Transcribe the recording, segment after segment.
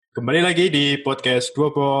Kembali lagi di podcast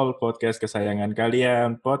Duopol, podcast kesayangan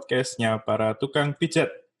kalian, podcastnya para tukang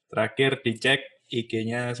pijat. Terakhir dicek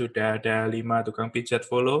IG-nya sudah ada 5 tukang pijat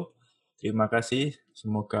follow. Terima kasih,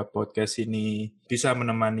 semoga podcast ini bisa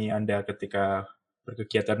menemani Anda ketika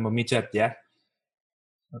berkegiatan memijat ya.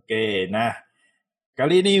 Oke, nah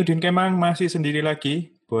kali ini Udin Kemang masih sendiri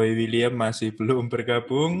lagi. Boy William masih belum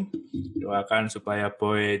bergabung. Doakan supaya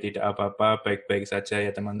Boy tidak apa-apa, baik-baik saja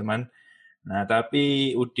ya teman-teman. Nah,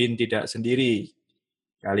 tapi Udin tidak sendiri.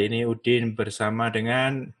 Kali ini Udin bersama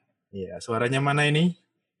dengan, ya suaranya mana ini?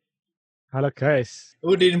 Halo guys.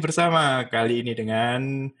 Udin bersama kali ini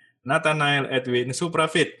dengan Nathanael Edwin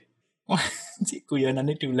Suprafit. Wah, si kuyonan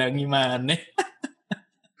ini diulangi mana?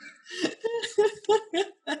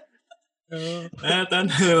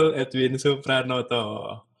 Nathanael Edwin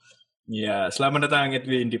Supranoto. Ya, selamat datang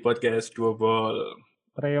Edwin di podcast Duobol.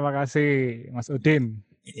 Terima kasih Mas Udin.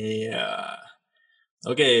 Iya.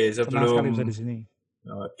 Oke, Senang sekali sebelum bisa di sini.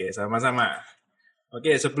 Oke, sama-sama.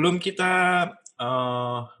 Oke, sebelum kita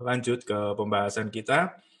lanjut ke pembahasan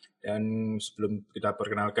kita, dan sebelum kita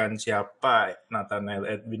perkenalkan siapa Nathanael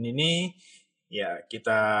Edwin ini, ya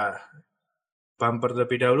kita bumper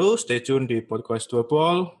terlebih dahulu, stay tune di podcast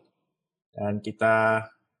Duopol, dan kita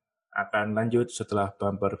akan lanjut setelah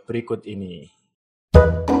bumper berikut ini.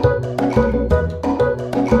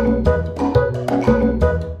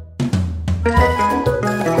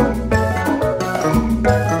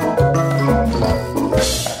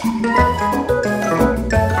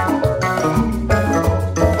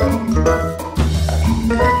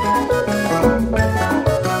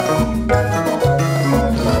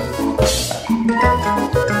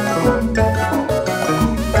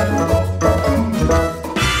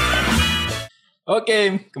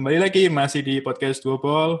 Oke, kembali lagi masih di podcast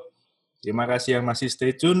Duopol. Terima kasih yang masih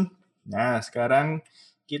stay tune. Nah, sekarang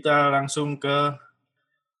kita langsung ke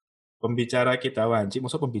pembicara kita. Wajib,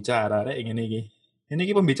 maksud pembicara, ini.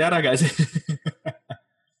 Ini pembicara gak sih?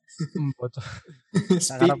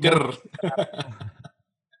 Speaker.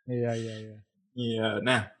 Iya. Iya,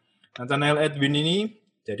 nah, Nathanael Edwin ini,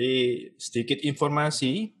 jadi sedikit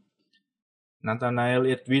informasi. Nathanael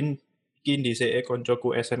Edwin kini DCE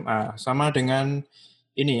koncoku SMA. Sama dengan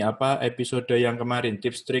ini, episode yang kemarin,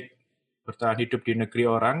 tips trik bertahan hidup di negeri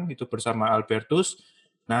orang, itu bersama Albertus.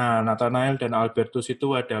 Nah, Nathanael dan Albertus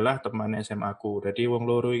itu adalah teman SMA ku. Jadi wong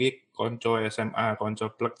loro iki konco SMA,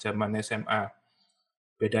 konco plek zaman SMA.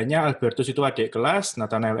 Bedanya Albertus itu adik kelas,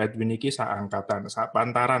 Nathanael Edwin iki saangkatan,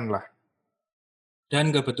 pantaran lah.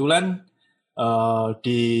 Dan kebetulan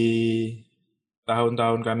di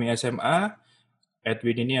tahun-tahun kami SMA,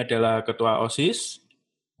 Edwin ini adalah ketua OSIS.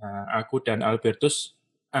 Nah, aku dan Albertus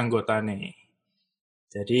anggotane.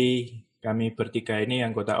 Jadi kami bertiga ini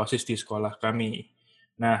anggota OSIS di sekolah kami.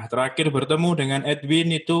 Nah, terakhir bertemu dengan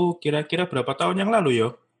Edwin itu kira-kira berapa tahun yang lalu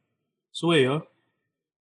yo? Suwe yo?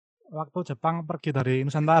 Waktu Jepang pergi dari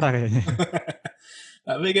Nusantara kayaknya.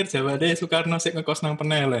 Tak pikir jawabannya Soekarno sik ngekos nang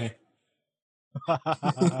Peneleh.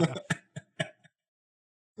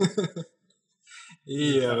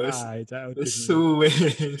 Iya,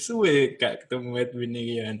 suwe gak ketemu Edwin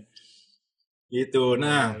ini kan. Gitu.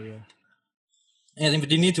 Nah,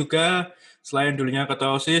 Edwin ini juga selain dulunya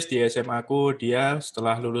ketua OSIS di SMA aku, dia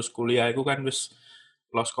setelah lulus kuliah aku kan wis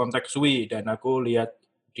lost contact suwi, dan aku lihat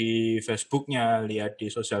di Facebooknya, lihat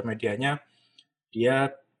di sosial medianya,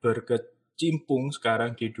 dia berkecimpung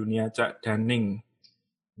sekarang di dunia cak daning.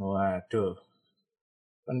 Waduh.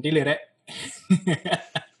 Pentil rek.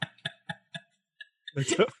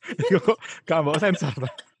 Kok gak bawa sensor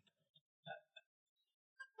Pak?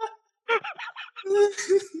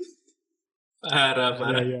 Parah.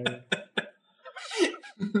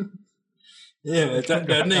 Iya, cak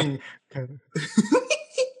daning.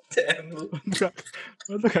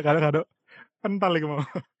 Untuk gak kado kental iki mau.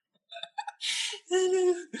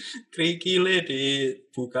 Krikile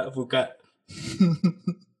dibuka-buka.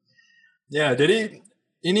 Ya, jadi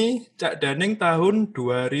ini Cak Daning tahun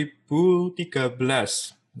 2013.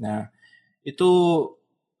 Nah, itu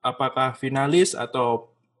apakah finalis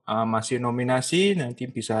atau masih nominasi, nanti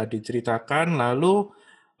bisa diceritakan. Lalu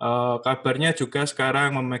kabarnya juga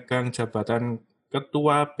sekarang memegang jabatan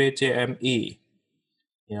Ketua PCMI.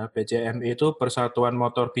 Ya, PCMI itu Persatuan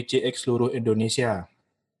Motor PCX seluruh Indonesia.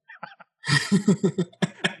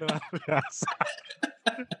 Luar biasa.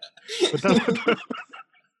 Betul.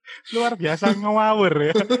 Luar biasa ngawur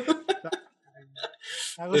ya.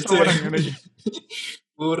 Aku seorang ini.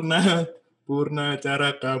 Purna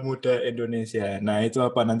Caraka Muda Indonesia. Nah, itu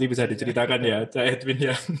apa? Nanti bisa diceritakan ya, Cak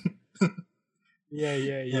Edwin ya.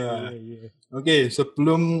 Iya. Oke,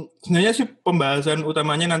 sebenarnya sih pembahasan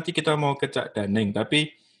utamanya nanti kita mau ke Cak Daning,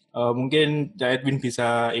 tapi Mungkin Cak Edwin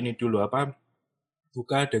bisa ini dulu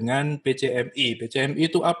buka dengan PCMI. PCMI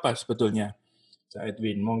itu apa sebetulnya? Cak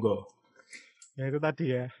Edwin, monggo. Ya itu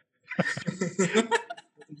tadi ya.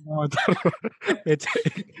 Motor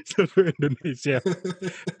PCI seluruh Indonesia.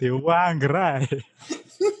 Dewa gerai.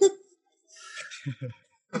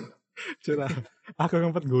 Curah. Aku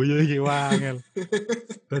ngempet guyu iki wangel.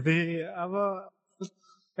 Berarti apa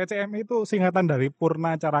PCMI itu singkatan dari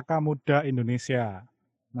Purna Caraka Muda Indonesia.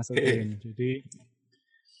 Mas Udin. Jadi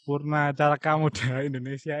Purna Caraka Muda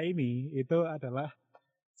Indonesia ini itu adalah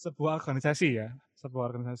sebuah organisasi ya,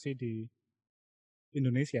 sebuah organisasi di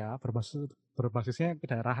Indonesia berbasisnya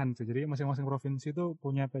kedaerahan sih. Jadi masing-masing provinsi itu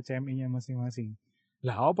punya PCMI-nya masing-masing.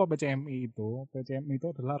 Lah apa PCMI itu? PCMI itu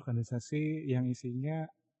adalah organisasi yang isinya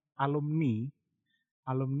alumni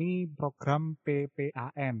program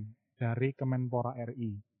PPAN dari Kemenpora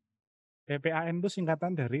RI. PPAN itu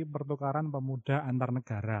singkatan dari Pertukaran Pemuda Antar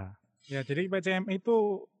Negara. Ya, jadi PCMI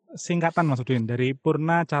itu singkatan Mas Udin dari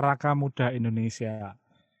Purna Caraka Muda Indonesia.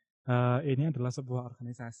 Ini adalah sebuah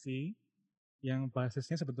organisasi yang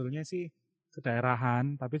basisnya sebetulnya sih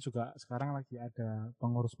kedaerahan, tapi juga sekarang lagi ada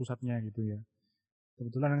pengurus pusatnya gitu ya.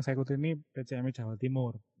 Kebetulan yang saya ikuti ini PCMI Jawa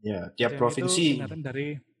Timur. Ya, tiap PCMI provinsi. itu singkatan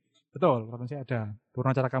dari, betul, provinsi ada.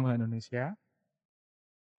 Purna Caraka Muda Indonesia.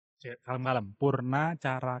 Kalem-kalem, Purna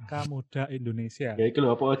Caraka Muda Indonesia. Ya itu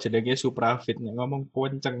lho apa jenenge Suprafit ngomong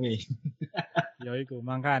ponceng nih. Ya iku,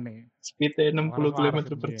 mangkane. Speednya 60 km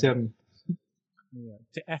per jam. Iya,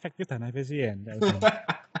 efektif dan efisien.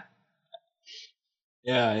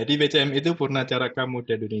 Ya, jadi PCM itu Purna Caraka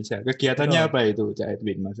Muda Indonesia. Kegiatannya apa itu, Cak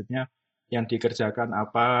Edwin? Maksudnya yang dikerjakan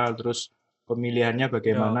apa, terus pemilihannya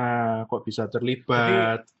bagaimana, kok bisa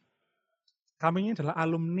terlibat? Jadi, kami ini adalah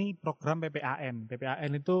alumni program PPAN.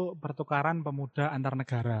 PPAN itu Pertukaran Pemuda Antar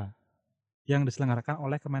Negara yang diselenggarakan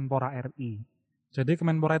oleh Kemenpora RI. Jadi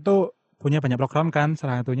Kemenpora itu punya banyak program kan,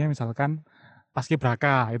 salah satunya misalkan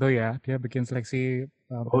Paskibraka itu ya, dia bikin seleksi.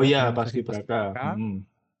 Oh iya, Paskibraka.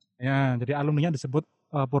 Ya, jadi alumninya disebut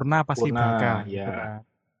Purna Paskibraka. Ya. Gitu kan.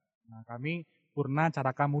 Nah, kami Purna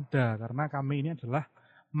Caraka Muda karena kami ini adalah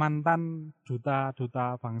mantan duta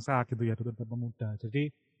bangsa gitu ya, duta pemuda.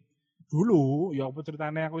 Jadi dulu ya apa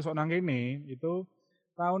ceritanya aku iso nang kene itu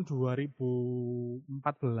tahun 2014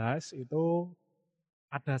 itu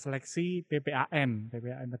ada seleksi PPAN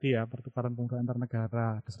tadi ya, Pertukaran Pemuda Antar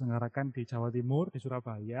Negara, diselenggarakan di Jawa Timur, di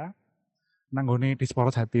Surabaya, nanggone di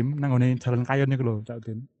Sport Jatim, nanggone Jalan Kayon niku lho, Cak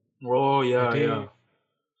Udin. Oh iya. Jadi, oh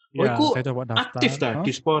ya, itu saya coba daftar. aktif dah,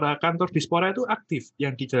 Dispora, kantor Dispora itu aktif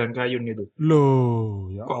yang di Jalan Kayun itu.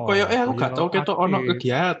 Loh, ya. Kok aku gak tau ketok ono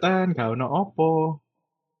kegiatan, gak ono opo.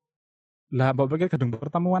 Lah, mbok pikir gedung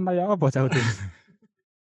pertemuan ta ya apa, Cak Udin?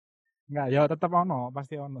 Enggak, ya tetap ono,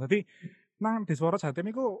 pasti ono. Jadi nang Dispora Jatim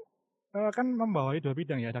iku kan membawahi dua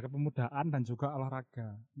bidang ya, ada kepemudaan dan juga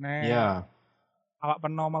olahraga. Ya. Awak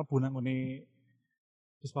peno mlebu nang ngene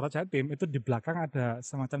Dispora Jatim itu di belakang ada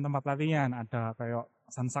semacam tempat latihan, ada kayak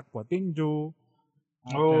sansak buat tinju,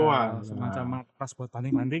 ada semacam matras buat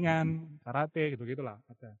banding-bandingan, karate gitu-gitulah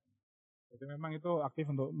ada. Jadi memang itu aktif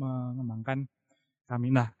untuk mengembangkan kami.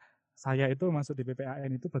 Nah, saya itu masuk di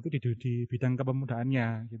PPAN itu berarti di bidang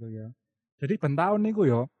kepemudaan-nya gitu ya. Jadi ben tahun niku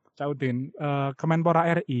yo, Cak Udin,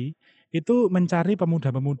 Kemenpora RI itu mencari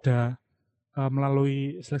pemuda-pemuda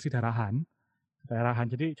melalui seleksi daerahan.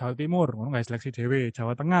 Jadi Jawa Timur ngono nggak seleksi dewe,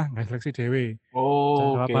 Jawa Tengah nggak seleksi dewe,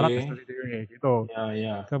 Jawa Barat nggak seleksi dewe gitu.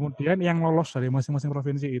 Ya. Kemudian yang lolos dari masing-masing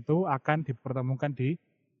provinsi itu akan dipertemukan di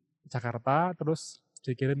Jakarta, terus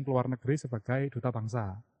dikirim ke luar negeri sebagai duta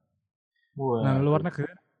bangsa. Nah, luar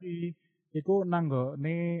negeri itu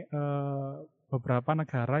nanggone beberapa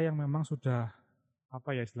negara yang memang sudah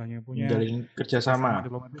apa ya istilahnya punya menjalin kerjasama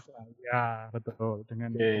diplomatis. Ya, betul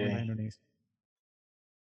dengan pemerintah Indonesia.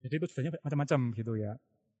 Jadi itu sebenarnya macam-macam gitu ya.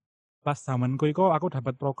 Pas zamanku itu aku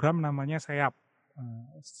dapat program namanya SEAP,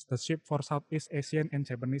 The Ship for Southeast Asian and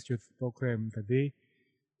Japanese Youth Program. Jadi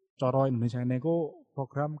coro Indonesia ini ku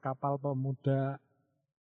program kapal pemuda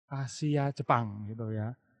Asia Jepang gitu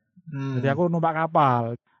ya. Jadi aku numpak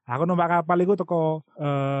kapal. Aku numpak kapal itu teko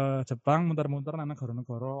Jepang muter-muter nang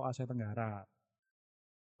negara-negara Asia Tenggara.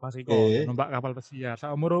 Pas iku numpak kapal pesiar.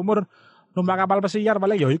 Saumur-umur numpak kapal pesiar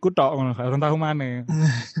paling ya iku tok ngono, gak tahu maneh.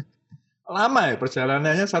 Lama ya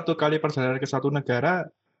perjalanannya, satu kali perjalanan ke satu negara?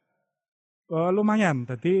 Lumayan.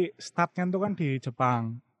 Jadi startnya itu kan di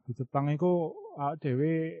Jepang. Di Jepang itu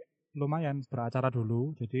dewe lumayan beracara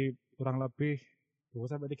dulu. Jadi kurang lebih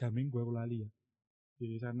 2-3 minggu aku lali ya.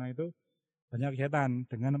 Di sana itu banyak kegiatan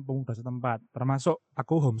dengan pemuda setempat. Termasuk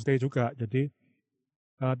aku homestay juga. Jadi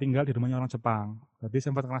tinggal di rumahnya orang Jepang. Jadi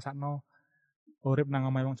sempat ngerasakno urip nang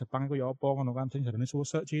omahe wong Jepang iku ya apa ngono kan, sing jarane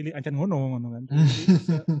susuk cilik ancen ngono kan.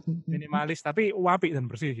 Cilik, minimalis tapi apik dan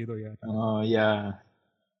bersih gitu ya. Oh ya.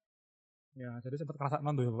 Ya, jadi sempat ngrasakno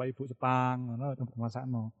duwe bapak ibu Jepang ngono sempat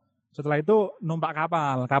ngrasakno. Setelah itu numpak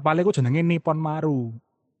kapal. Kapal iku jenenge Nippon Maru.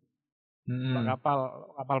 Numpak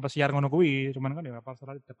kapal pesiar ngono kuwi, cuman kan ya kapal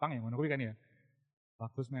selat Jepang ya ngono kuwi kan ya.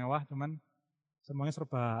 Bagus mewah cuman semuanya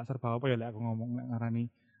serba apa ya lek aku ngomong lek ngarani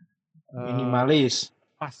minimalis.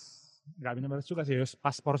 Pas. Enggak minimalis juga sih,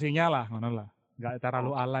 pas porsinya lah ngono lah. Enggak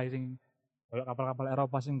terlalu alay sing kalau kapal-kapal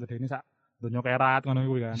Eropa sing gedene sak donya kerat ngono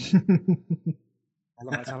kuwi kan. Kalau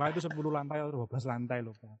nggak salah itu 10 lantai atau 12 lantai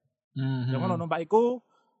loh Pak. Ya ngono numpak iku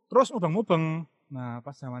terus mubeng-mubeng. Nah,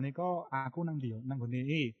 pas zaman iku aku nang ndi yo? Nang gone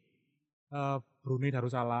Brunei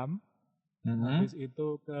Darussalam. Habis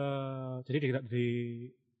itu jadi di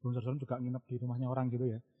Brunei Darussalam juga nginep di rumahnya orang gitu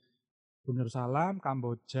ya. Brunei Darussalam,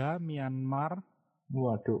 Kamboja, Myanmar.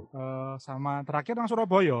 Waduh. Sama terakhir nang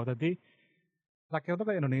Surabaya. Jadi terakhir tuh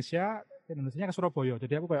ke Indonesia ke Surabaya.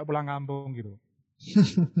 Jadi aku kayak pulang kampung gitu.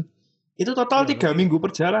 Itu total 3 minggu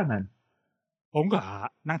perjalanan? Oh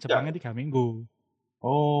enggak, nang Jepangnya 3 minggu.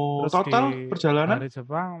 Oh, terus total perjalanan? Dari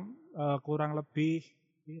Jepang kurang lebih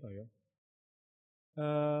ya?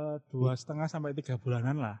 2,5 sampai 3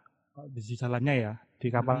 bulanan lah. Di jalannya ya, di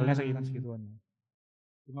kapalnya sekitar segituan.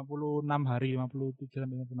 56 hari, 53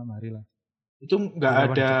 sampai 56 hari lah. Itu nggak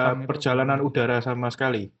ada perjalanan udara sama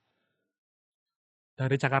sekali?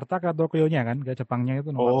 Dari Jakarta ke Tokyo-nya kan, ke Jepangnya itu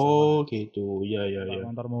numpak pesawat. Oh gitu, iya.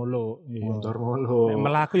 Motor molo. Motor molo.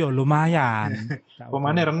 Melaku ya lumayan.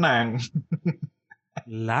 Pemane renang.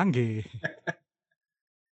 Lah nggih.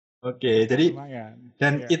 Oke, jadi lumayan.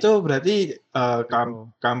 Dan itu berarti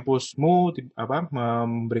kampusmu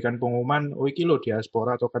memberikan pengumuman, oh iki lho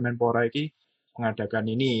Diaspora atau Kemenpora iki mengadakan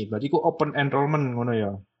ini. Berarti ku open enrollment ngono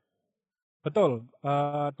ya. Betul.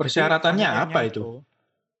 Persyaratannya apa itu?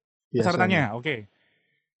 Persyaratannya, oke.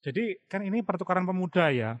 Jadi kan ini pertukaran pemuda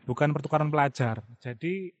ya, bukan pertukaran pelajar.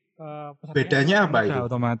 Jadi bedanya apa itu?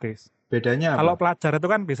 Otomatis. Bedanya apa? Kalau pelajar itu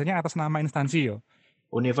kan biasanya atas nama instansi ya.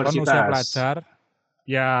 Universitas. Usia pelajar,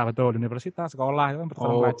 ya betul, universitas, sekolah itu kan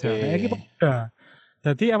pertukaran pelajar. Nah, ini pemuda.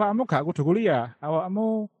 Jadi awakmu gak kudu kuliah,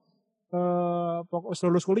 awakmu pokok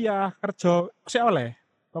lulus kuliah, kerja sih oleh.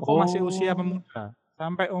 Pokok masih usia pemuda.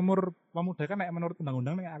 Sampai umur pemuda kan menurut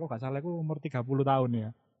undang-undang aku gak salah itu umur 30 tahun ya.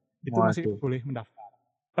 Itu masih boleh mendaftar.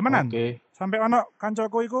 Temenan. Sampai ono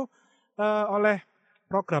kancoku iku oleh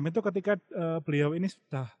program itu ketika beliau ini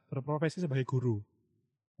sudah berprofesi sebagai guru.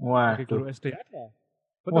 Sebagai guru SD ada.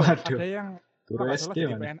 Betul. Ada yang guru SD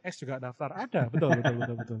di PNS juga daftar. Ada, betul.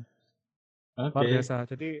 Luar biasa.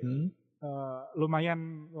 Jadi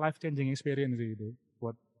lumayan life changing experience sih itu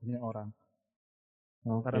buat banyak orang.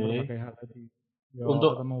 Karena berbagai hal tadi.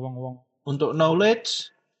 Untuk knowledge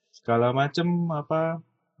segala macam apa?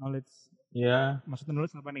 Knowledge. Ya. Maksudnya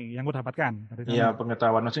knowledge apa nih? Yang gue dapatkan dari sana. Iya,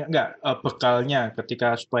 pengetahuan. Maksudnya enggak bekalnya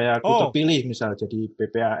ketika supaya aku terpilih misal jadi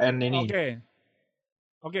PPAN ini.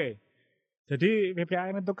 Oke. Jadi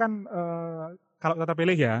PPAN itu kan kalau kita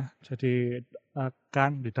terpilih ya, jadi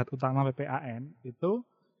kandidat utama PPAN itu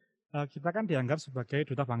kita kan dianggap sebagai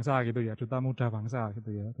duta bangsa gitu ya, duta muda bangsa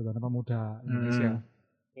gitu ya, duta pemuda Indonesia.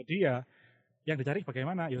 Jadi ya yang dicari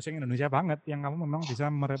bagaimana? Ya sing Indonesia banget, yang kamu memang bisa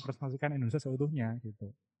merepresentasikan Indonesia seutuhnya gitu.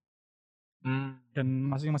 Dan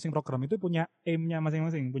masing-masing program itu punya aim-nya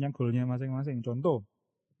masing-masing, punya goal-nya masing-masing. Contoh,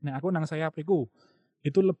 nah aku nang sayap iku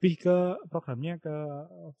itu lebih ke programnya ke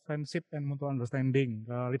friendship and mutual understanding,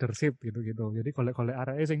 ke leadership gitu-gitu. Jadi golek-golek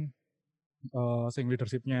areke sing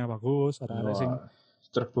leadership-nya bagus, arek sing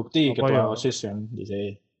terbukti ketua OSIS yang di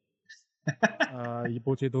saya.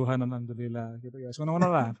 Puji Tuhan alhamdulillah gitu ya. Ngono-ngono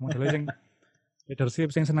lah, modele sing leadership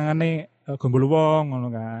sing senengane gombol wong ngono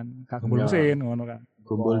kan, gak gombol mesin ngono kan.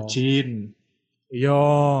 Gombol jin. Iya,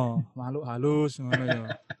 makhluk halus ngono ya.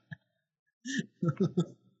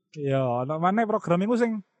 Iya, ana maneh program iku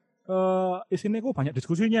sing isine ku banyak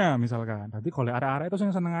diskusinya misalkan. Dadi golek arek-arek itu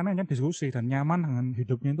sing senengane nyen diskusi dan nyaman dengan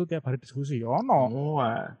hidupnya itu tiap hari diskusi. Ono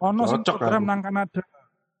sing program nang Kanada.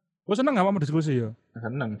 Gue seneng gak mau diskusi ya?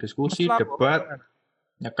 Seneng diskusi, debat,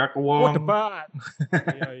 nyekak wong. Oh, debat.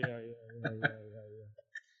 Iya.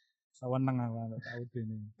 Saweneng aku tahu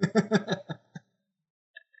ini.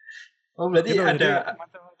 Oh, berarti gitu,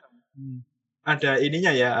 ada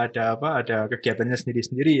ininya ya, ada kegiatannya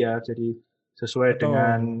sendiri-sendiri ya. Jadi sesuai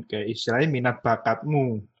dengan kayak istilahnya minat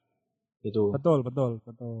bakatmu. Gitu. Betul.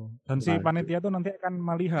 Dan si panitia tuh nanti akan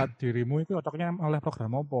melihat dirimu itu cocoknya oleh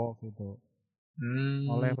program apa gitu.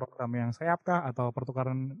 Oleh program yang sayap kah atau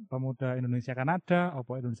pertukaran pemuda Indonesia Kanada,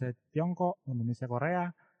 apa Indonesia Tiongkok, Indonesia Korea,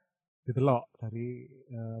 didelok dari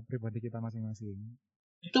pribadi kita masing-masing.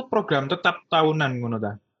 Itu program tetap tahunan ngono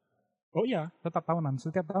ta? Oh iya, tetap tahunan.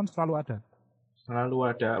 Setiap tahun selalu ada. Selalu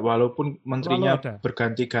ada, walaupun Selalu menterinya ada.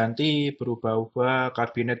 berganti-ganti, berubah-ubah,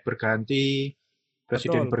 kabinet berganti,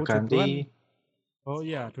 presiden Betul, puji berganti. Tuhan. Oh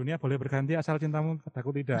iya, dunia boleh berganti asal cintamu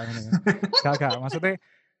padaku tidak. Gak. Maksudnya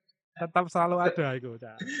tetap selalu ada itu,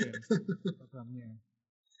 Cak. Programnya.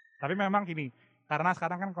 Tapi memang gini, karena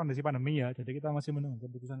sekarang kan kondisi pandemi ya, jadi kita masih menunggu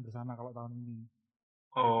keputusan bersama kalau tahun ini. Gitu.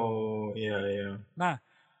 Oh, iya, iya. Nah,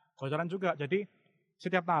 bocoran juga. Jadi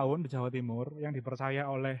setiap tahun di Jawa Timur yang dipercaya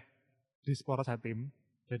oleh Dispora Jatim.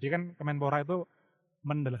 Jadi kan Kemenpora itu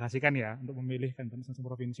mendelegasikan ya untuk memilih kandidat masing-masing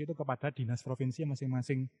provinsi itu kepada dinas provinsi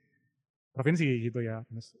masing-masing provinsi gitu ya.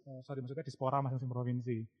 Maksudnya Dispora masing-masing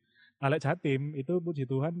provinsi. Nah, Jatim itu puji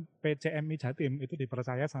Tuhan PCMI Jatim itu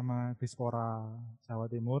dipercaya sama Dispora Jawa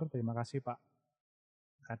Timur. Terima kasih Pak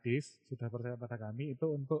Kadis sudah percaya pada kami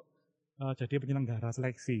itu untuk jadi penyelenggara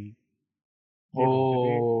seleksi. Gitu.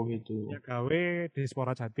 Jadi Oh, gitu. ya gawe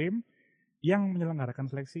Dispora Jatim yang menyelenggarakan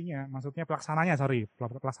seleksinya, maksudnya pelaksananya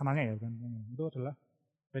ya kan, itu adalah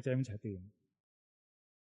PCM Jatim.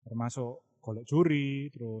 Termasuk golek juri,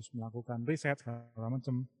 terus melakukan riset segala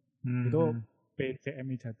macam. Itu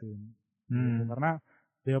PCMI Jatim. Gitu. Karena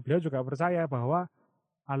beliau juga percaya bahwa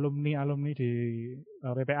alumni di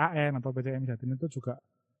PPAN atau PCMI Jatim itu juga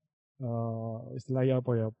istilahnya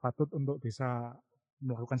apa ya, patut untuk bisa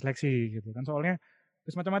melakukan seleksi gitu kan. Soalnya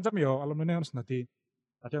macam-macam ya alumni harus nanti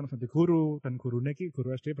ada yang jadi guru dan gurunya ki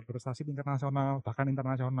guru SD berprestasi tingkat nasional bahkan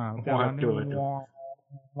internasional. Waduh.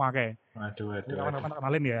 Wakai. Waduh. Kawan-kawan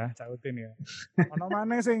kenalin ya, Cak Udin ya. Ono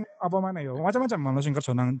mana sing apa mana ya? Macam-macam. Ono sing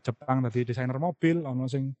kerja nang Jepang tadi desainer mobil, ono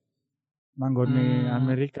sing nanggone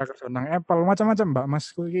Amerika kerja nang Apple, macam-macam Mbak Mas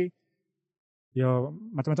iki. Ya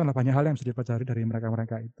macam-macam lah, banyak hal yang bisa dipelajari dari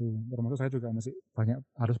mereka itu. Termasuk saya juga masih banyak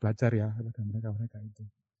harus belajar ya dari mereka itu.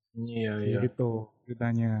 Iya. Gitu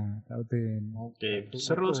ceritanya, Cak Udin. Oke,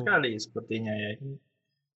 seru sekali sepertinya ya.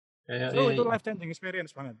 Seru, itu life changing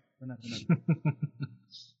experience banget, benar.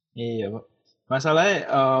 Iya, Pak. Masalahnya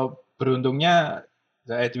beruntungnya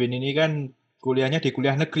Edwin ini kan kuliahnya di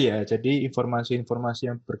kuliah negeri ya, jadi informasi-informasi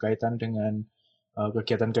yang berkaitan dengan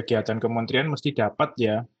kegiatan-kegiatan kementerian mesti dapat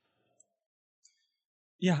ya.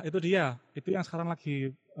 Ya, itu dia. Itu yang sekarang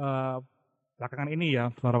lagi belakangan ini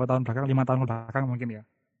ya, beberapa tahun belakang, 5 tahun belakang mungkin ya.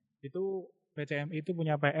 Itu PCMI itu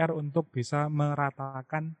punya PR untuk bisa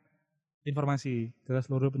meratakan informasi ke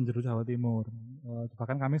seluruh penjuru Jawa Timur.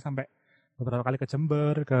 Bahkan kami sampai beberapa kali ke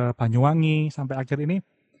Jember, ke Banyuwangi, sampai akhir ini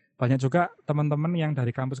banyak juga teman-teman yang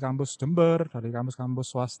dari kampus-kampus Jember, dari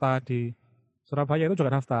kampus-kampus swasta di Surabaya itu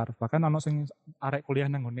juga daftar. Bahkan ono sing arek kuliah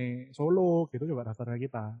nang ngene Solo gitu juga daftar ke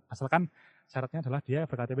kita. Asalkan syaratnya adalah dia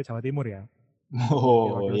berKTP Jawa Timur ya.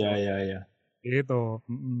 Oh, iya. Gitu.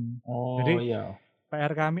 Oh, Jadi iya.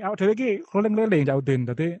 PR kami dhewe iki keliling-keliling Cak Udin.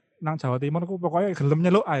 Dadi nang Jawa Timur ku pokoknya gelem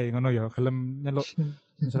nyeluk ae ngono ya, gelem nyeluk.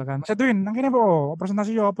 Misalkan, "Mas Edwin, nang kene po,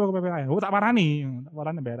 presentasi yo apa ke PPKN?" Oh, tak parani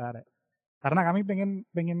bayar arek. Karena kami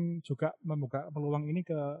pengen juga membuka peluang ini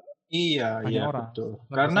ke banyak Iya, orang, betul.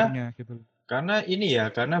 besarnya gitu. Karena ini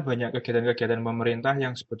ya, karena banyak kegiatan-kegiatan pemerintah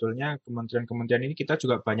yang sebetulnya kementerian-kementerian ini kita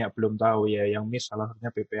juga banyak belum tahu ya, yang miss salah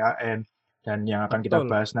satunya PPAN dan yang akan kita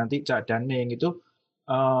Betul. bahas nanti Cak Daning itu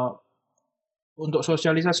untuk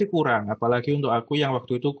sosialisasi kurang, apalagi untuk aku yang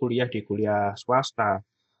waktu itu kuliah di kuliah swasta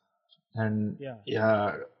dan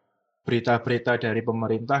ya berita-berita dari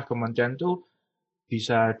pemerintah kementerian itu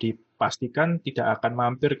bisa dipastikan tidak akan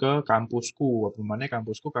mampir ke kampusku, apalagi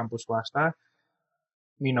kampusku kampus swasta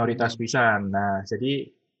minoritas pisan. Nah, jadi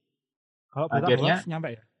kalau berita akhirnya hoax nyampe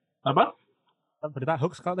ya? apa? Berita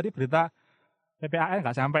hoax, kalau tadi berita PPAN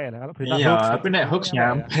nggak sampai ya. Kalau berita Iya, hoax tapi gitu nek itu hoax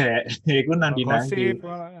nyampe ya. nyampe. Iku nandi-nandi. Gosip.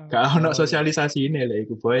 Gak ono Oh iya. sosialisasi ini lah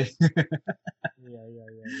iku, boy. Iya.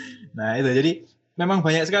 Nah, itu jadi memang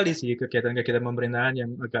banyak sekali sih kegiatan-kegiatan pemerintahan yang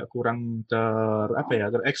agak kurang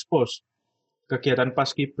terekspos. Kegiatan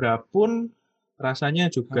Paskibra pun rasanya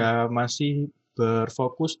juga masih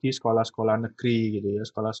berfokus di sekolah-sekolah negeri gitu ya.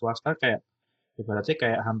 Sekolah swasta kayak ibaratnya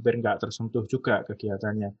kayak hampir nggak tersentuh juga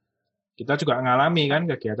kegiatannya. Kita juga ngalami kan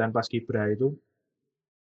kegiatan Paskibra itu.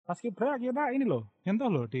 Paskibra kita ini loh, contoh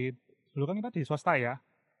loh dulu kan kita di swasta ya,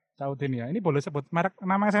 Caudin ya. Ini boleh sebut merek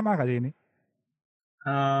nama SMA nggak sih ini?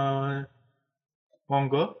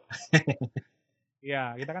 Monggo.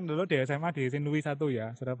 Iya, kita kan dulu di SMA di Sinlui 1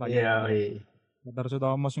 ya, Surabaya. Iya. Terus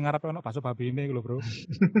Utomo sing ngarepe ono bakso babi ini lho, Bro.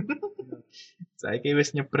 Saiki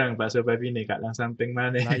wis nyebrang bakso babi ini Kak, lang samping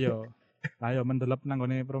maneh. Lah yo mendelep nang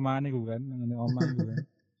gone perumahan iku kan, nang gone omah iku kan.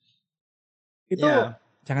 Itu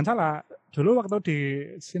jangan salah, dulu waktu di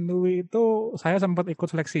Sinlui itu saya sempat ikut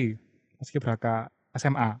seleksi Paskibraka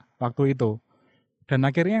SMA waktu itu. Dan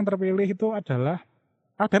akhirnya yang terpilih itu adalah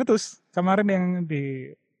Albertus kemarin yang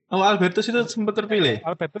di Oh, Albertus itu sempat terpilih.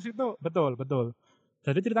 Albertus itu betul.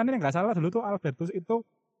 Jadi ceritanya nggak salah dulu tuh Albertus itu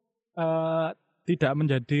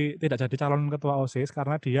tidak jadi calon ketua OSIS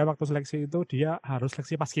karena dia waktu seleksi itu dia harus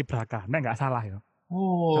seleksi paskibraka. Nah nggak salah ya.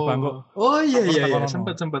 Coba Oh iya, takonono.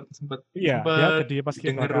 sempat Iya, dia jadi dengar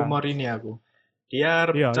paskibraka. rumor ini aku. Dia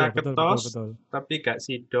Iya, caketos, betul. tapi gak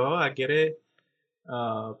sido, akhirnya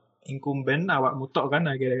incumbent awak mutok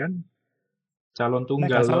kan akhirnya kan calon Nek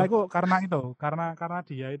tunggal gak salah loh. itu karena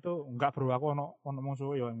dia itu enggak bro aku ono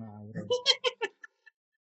musuh yo ngawur.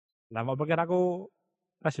 Lah mau pikir aku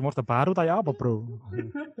Resident Orde baru tanya apa bro?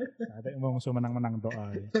 Ada yang musuh menang-menang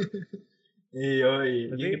doa. Iya.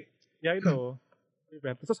 Jadi ya itu.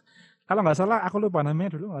 Terus kalau nggak salah aku lupa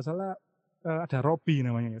namanya dulu nggak salah ada Robi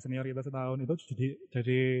namanya ya senior kita setahun itu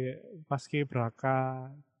jadi paskibraka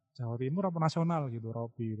Jawa Timur apa nasional gitu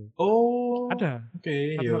Robi itu. Oh, Ada. oke,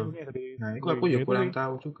 Satu-satunya dari nah, itu aku ya kurang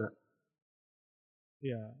tahu juga.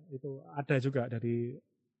 Iya, itu ada juga dari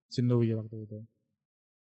Jinlui waktu itu.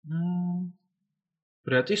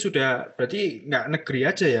 Berarti nggak negeri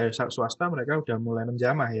aja ya, swasta mereka udah mulai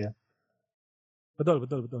menjamah ya. Betul.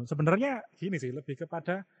 Sebenarnya gini sih, lebih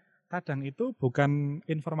kepada kadang itu bukan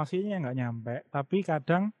informasinya yang nggak nyampe, tapi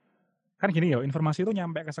kadang kan gini ya, informasi itu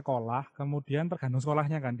nyampe ke sekolah, kemudian tergantung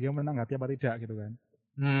sekolahnya kan, dia menanggapi apa tidak gitu kan.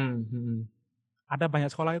 Ada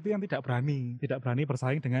banyak sekolah itu yang tidak berani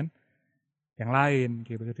bersaing dengan yang lain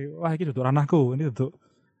gitu. Jadi wah ini duduk ranahku, ini duduk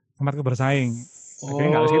tempatku bersaing. Akhirnya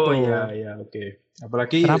nggak ke situ. Iya, oke.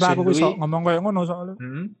 Apalagi Kenapa aku bisa Shinlui. ngomong kayak ngono soalnya?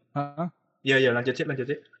 Iya, lanjut sih.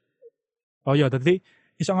 Oh iya, tadi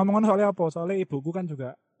bisa ngomong ngono soalnya apa? Soalnya ibuku kan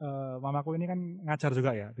juga mamaku ini kan ngajar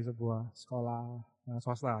juga ya di sebuah sekolah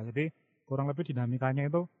swasta. Jadi kurang lebih dinamikanya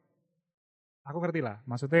itu aku ngerti lah.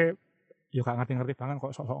 Maksudnya ya gak ngerti-ngerti banget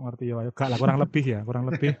kok sok-sok ngerti ya. Gak lah kurang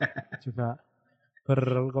lebih juga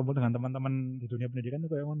berkumpul dengan teman-teman di dunia pendidikan itu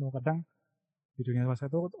kayak ngono. Kadang di dunia swasta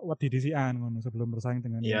itu wedi disian ngono sebelum bersaing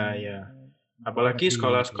dengan Iya. Apalagi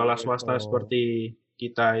sekolah-sekolah swasta seperti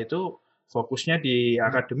kita itu fokusnya di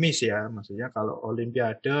akademis ya. Maksudnya kalau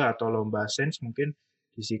olimpiade atau lomba sains mungkin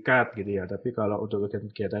disikat gitu ya. Tapi kalau untuk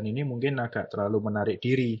kegiatan ini mungkin agak terlalu menarik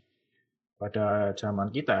diri pada zaman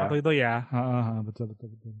kita. Waktu itu ya. Betul.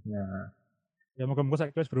 Ya. Ya moga-moga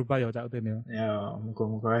saya berubah ya Cak Udin ya. Ya,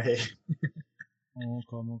 moga-moga.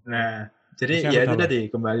 Moga-moga. Nah, jadi ya itu tadi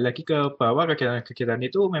kembali lagi ke bahwa kegiatan-kegiatan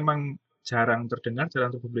itu memang jarang terdengar, jarang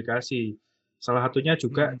terpublikasi. Salah satunya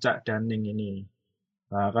juga Cak Daning ini.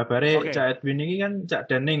 Nah, kabarnya Cak Edwin ini kan Cak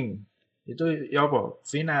Daning. Itu ya apa?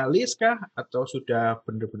 Finalis kah? Atau sudah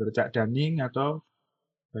benar-benar Cak Daning atau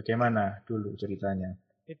bagaimana dulu ceritanya?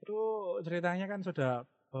 Itu ceritanya kan sudah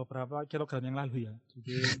beberapa kilogram yang lalu ya.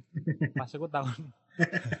 Jadi pas aku tahun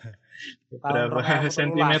berapa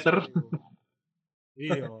sentimeter?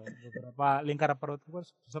 Iya, beberapa lingkar perutku kan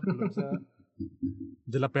sebelum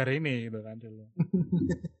jeleber ini gitu kan dulu.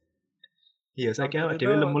 Iya, saya kira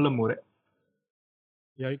dewe lemu-lemu rek.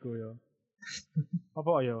 Ya iku ya.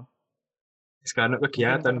 Apa ya? Sekarang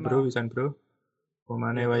kegiatan bro, pisan bro.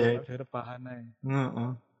 Pemane wayahe. Dari rebahan ae.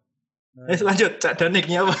 Heeh. Lanjut, Cak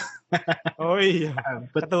Daniknya apa? Oh iya,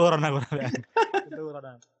 keturun aku.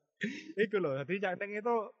 Iku loh, jadi Cak Danik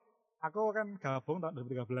itu aku kan gabung tahun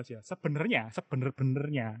 2013 ya. Sebenarnya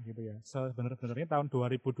gitu ya. Sebenarnya tahun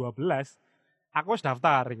 2012 aku harus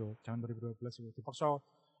daftar itu. Tahun 2012 itu dipaksa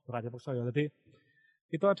ya. Jadi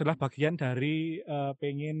itu adalah bagian dari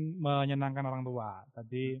pengen menyenangkan orang tua.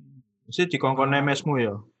 Tadi mesti dikongkon mesmu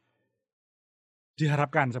ya.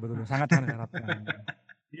 Diharapkan sebetulnya, sangat diharapkan.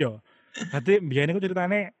 Iya. Jadi biyen iku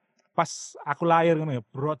ceritane pas aku lahir ngono ya,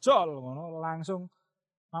 brojol ngono langsung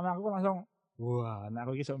mama aku langsung wah,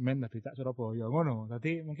 anak aku iki sok men dadi Cak Surabaya ngono.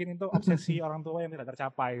 Dadi mungkin itu obsesi orang tua yang tidak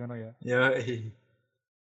tercapai ngono ya. Ya.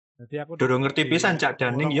 Jadi aku durung ngerti pisan Cak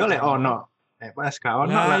Daning yo lek ono. Lek pas gak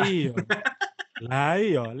ono lah. Lah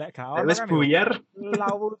iya, lek gak ono wis buyar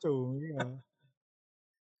lawu cung. Iya.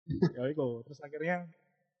 Ya iku, terus akhirnya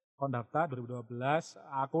kon daftar 2012,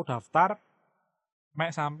 aku daftar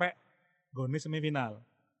mek sampai gone semifinal.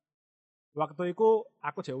 Waktu itu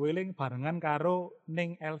aku jek weling barengan karo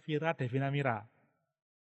ning Elvira Devina Mira.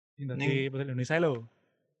 Di Putri Indonesia lho.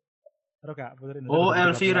 Terus gak Putri Indonesia. Oh,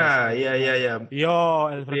 Elvira. Iya. Iya,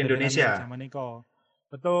 Elvira Indonesia. Zaman niko.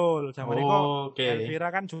 Betul, zaman niko. Elvira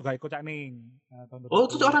kan juga ikut Cak Ning. Oh,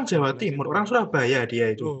 itu orang Jawa Timur, orang Surabaya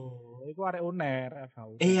dia itu. Oh, itu arek UNER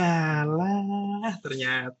FHU. Iyalah,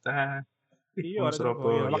 ternyata. Iya,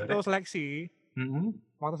 Surabaya. Waktu seleksi.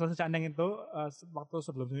 Waktu selesai Cak Neng itu, waktu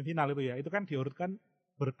sebelum semifinal itu ya, itu kan diurutkan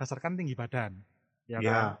berdasarkan tinggi badan. Ya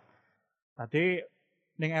kan? Tadi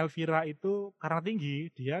Neng Elvira itu karena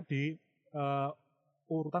tinggi, dia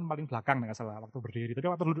urutan paling belakang nek salah waktu berdiri.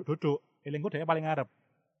 Tapi waktu duduk, elingku dia paling ngarep.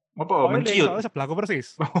 Apa Oh, eling menciut? soalnya sebelahku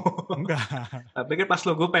persis. Enggak. Tak pikir pas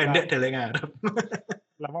logo pendek dele ngarep.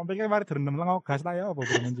 Lah mau pikir mari direndam lengo gas ta ya apa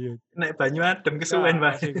bro menciut. Nek banyu adem kesuwen,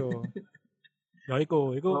 Pak. Ya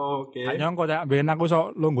iku Oke. gak nyongko cak ben aku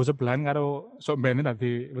sok lungguh sebelahan karo sok ben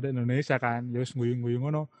tadi udah Indonesia kan. Ya wis guyu-guyu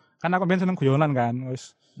ngono. Kan aku ben seneng guyonan kan.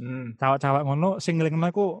 Wis cawak-cawak ngono sing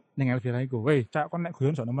ngelingno iku ning Elvira iku. Weh, cak kon nek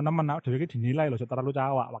guyon sok nemen-nemen aku dhewe iki dinilai lho terlalu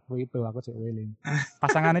cawak waktu itu aku sik weling.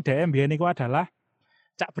 Pasangannya DM biyen iku adalah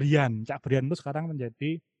Cak Brian. Cak Brian itu sekarang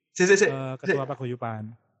menjadi ketua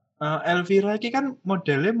paguyuban. Elvira iki kan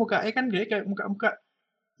modelnya mukanya kan kayak muka-muka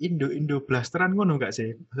Indo blasteran ngono gak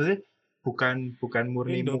sih? Maksudnya bukan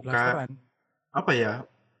murni Indo muka blasteran. apa ya?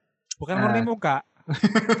 Bukan murni muka.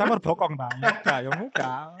 Campur bokong bang. Muka ya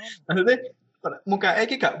muka. Maksudnya mukanya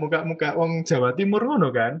iki gak muka wong Jawa Timur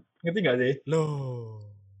ngono kan? Ngerti gak sih? Loh,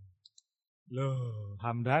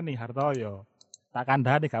 Hamdani Hartoyo. Tak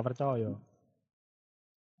kandhani gak percaya.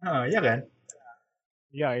 Iya kan?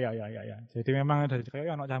 Iya. Jadi memang dari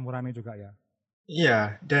kayak ono campurannya juga ya.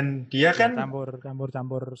 Iya, dan dia kan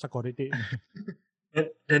campur security.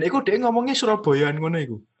 dan iku dia ngomongnya Surabayaan ngono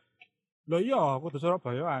iku. Loh iya, aku tuh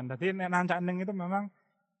Surabayaan. Jadi nek nancak ning itu memang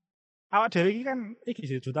awak dhewe iki kan iki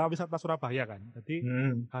sih Duta Wisata Surabaya kan. Jadi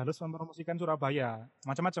harus mempromosikan Surabaya.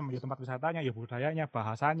 Macam-macam ya tempat wisatanya, ya budayanya,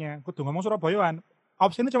 bahasanya. Kudu ngomong Surabayaan.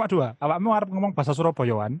 Opsinya cuma dua. Awakmu arep ngomong bahasa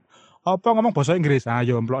Surabayaan, apa ngomong bahasa Inggris? Ah,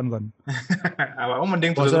 yo emplon kon. Awakmu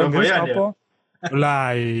mending bahasa Surabayaan ya.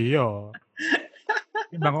 Lah iya.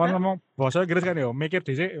 Timbang kon ngomong bahasa Inggris kan yo mikir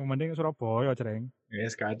dhisik mending Surabaya, Cereng.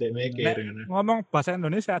 Wis kadek mikir ngono. Ngomong bahasa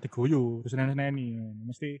Indonesia diguyu, terus neni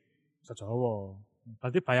mesti bahasa Jawa.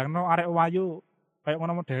 Berarti bayangno arek wayu kayak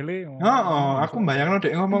ngono modele. Heeh, aku bayangno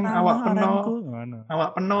dek ngomong awak peno. Awak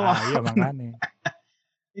peno. Ah, iya makane.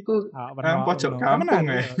 Iku pojok kampung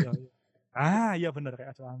ya. Iya bener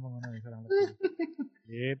kayak pojok kampung ngono gitu.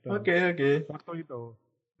 Oke. Waktu itu.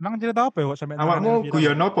 Emang cerita apa ya kok sampai awakmu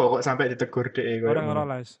guyon apa kok sampai ditegur dhek koyo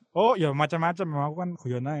ngono? Oh, ya macam-macam aku kan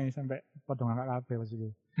guyon ae sampai padha ngakak kabeh pas iku.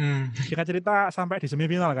 Singkat cerita sampai di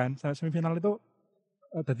semifinal kan. Sampai semifinal itu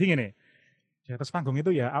dadi ngene. Di atas panggung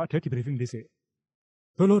itu ya awak dhewe di briefing dhisik.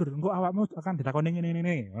 Lur, engko awakmu akan ditakoni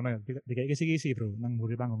ngene ngono dikek kisi-kisi, Bro, nang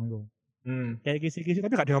mburi panggung iku. Kayak kisi-kisi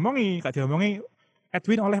tapi gak diomongi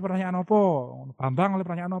Edwin oleh pertanyaan apa, Bambang oleh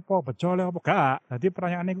pertanyaan apa, Bejo oleh apa, gak. Jadi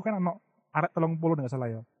pertanyaan itu kan ono arek 30 enggak salah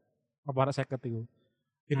ya. Apa arek 50 iku.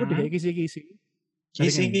 Iku dikek kisi-kisi.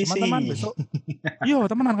 Kisi-kisi. Teman-teman besok. Iya,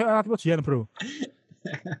 temenan kayak alat ujian, Bro.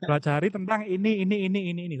 Pelajari tentang ini.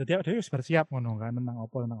 Jadi dia harus bersiap ngono kan tentang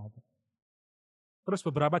apa. Terus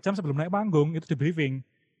beberapa jam sebelum naik panggung itu di briefing.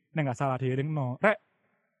 Nek enggak salah diiringno. Rek,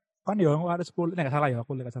 kan yo ada 10 nek salah ya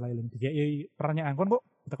aku lek salah eling. Dikek pertanyaan kon kok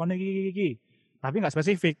tekone iki. Tapi enggak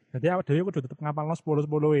spesifik. Jadi awak dhewe kudu tetep ngapalno 10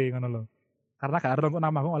 ngono lho. Karena gak ero kok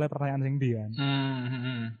namaku oleh pertanyaan sing ndi kan.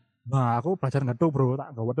 Nah, aku belajar ngetuk, Bro.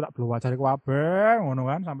 Tak pelajari kabeh ngono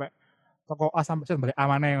kan sampai toko A sampai Z balik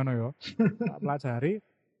amane ngono yo. Tak pelajari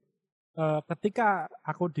ketika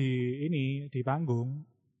aku di panggung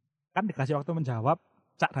kan dikasih waktu menjawab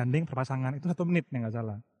cak randing berpasangan itu 1 menit nek enggak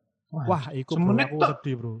salah. Wah, iku bro, aku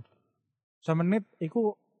sedih, Bro. 1 menit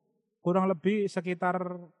iku kurang lebih sekitar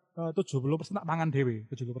 70% tak mangan dhewe,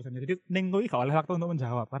 70%. Jadi ning kuwi gak oleh waktu untuk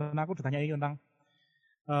menjawab karena aku ditanyai tentang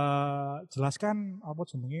jelaskan apa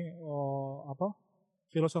jenenge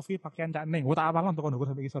filosofi pakaian Cak Ning. Tak apal untuk kondoku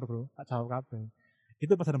sampai isor, Bro. Tak jawab kabeh.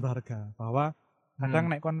 Itu pesan berharga bahwa kadang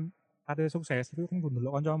nek kon ade sukses itu kan kudu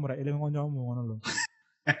ndelok kancamu rek eling kancamu ngono lho.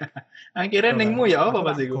 Akhirnya ningmu ya apa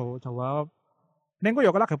pas iku? Jawab Neng ku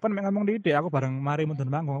ya kelagepan mek ngomong didik aku bareng mari mundun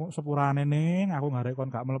manggung sepurane ning aku ngarep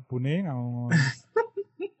kon gak mlebu ning aku.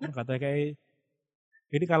 Kata kayak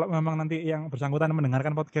jadi kalau memang nanti yang bersangkutan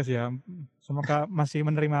mendengarkan podcast ya semoga masih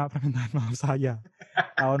menerima permintaan maaf saya.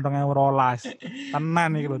 Tahun 2012.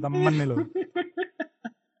 Tenan iki lho, temen iki lho.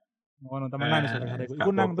 Ngono temenan iso hari iku.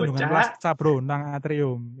 Iku nang Tunjungan Plaza, Bro, nang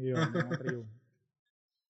atrium. Iya, nang atrium.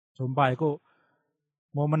 Sumpah iku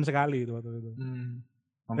momen sekali itu waktu itu.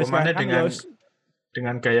 Momennya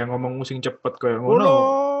dengan gaya ngomong sing cepet kayak ngono.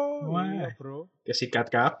 Wah, iya, Bro.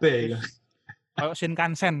 Kesikat kabeh. Kayak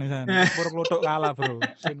Shinkansen misalnya. Pur kluthuk kalah, Bro.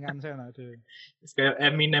 Shinkansen aduh. Kayak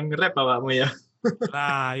Eminem nge-rap awakmu ya.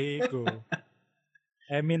 Lah, iku.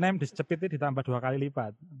 Eminem dicepitnya ditambah 2 kali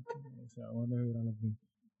lipat. Ngono kurang lebih.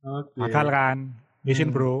 Oke. Bakal kan.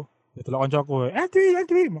 Isin, Bro. Delok kancaku.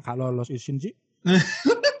 Edwi, gak lolos isin sih.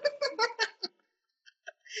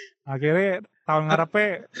 Akhirnya tahun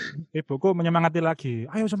ngarepe ibuku menyemangati lagi.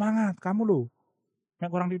 Ayo semangat, kamu lu. Nek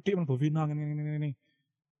kurang didik mlebu final ini.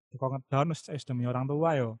 Kok ngedown wis demi orang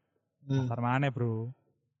tua yo. Antar maneh, Bro.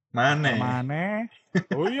 Mana? Permane.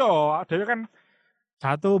 Oh iya, dhewe kan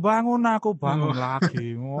jatuh bangun aku bangun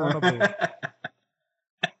lagi ngono, Bro.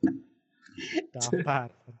 Daftar.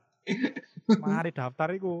 Mari daftar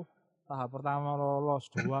iku. Tahap pertama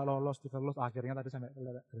lolos, 2 lolos, 3 lolos, akhirnya tadi sampai ke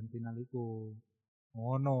grand final iku.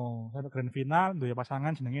 Ngono, sampai grand final duwe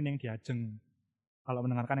pasangan jenenge Ning Diajeng. Kalau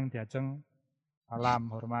mendengarkan Ning Diajeng,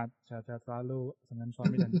 salam hormat, sehat-sehat selalu dengan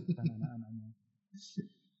suami dan anak-anaknya.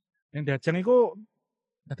 Ning Diajeng iku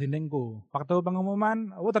dadi ningku. Waktu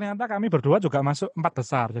pengumuman, ternyata kami berdua juga masuk 4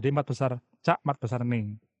 besar. Jadi 4 besar Cak, 4 besar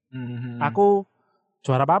Ning. Aku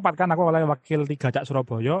juara papat kan, aku oleh wakil 3 Cak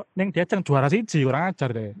Surabaya, Ning Diajeng juara 1, kurang ajar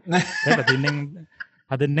deh. Saya dadi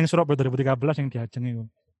Ning Surabaya 2013 yang Diajeng itu.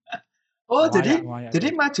 Oh, jadi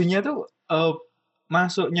majunya tuh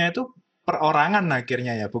masuknya itu perorangan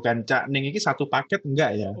akhirnya ya, bukan Cak Ning ini satu paket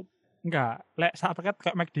enggak ya? Enggak, lek sak paket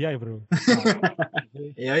kayak McD ya, Bro.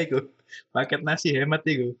 Ya itu, paket nasi hemat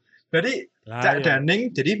itu. Berarti Cak Daning,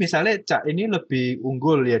 jadi misalnya Cak ini lebih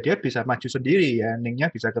unggul ya, dia bisa maju sendiri ya, Ningnya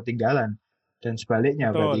bisa ketinggalan. Dan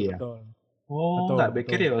sebaliknya berarti ya. Betul. Oh, nggak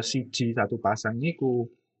pikir ya siji satu pasang niku.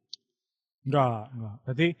 Enggak.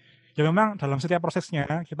 Jadi ya memang dalam setiap prosesnya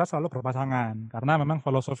kita selalu berpasangan. Karena memang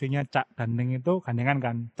filosofinya Cak dan Ning itu gandengan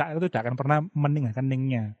kan. Cak itu tidak akan pernah meninggalkan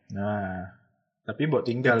Ningnya. Nah, tapi mbok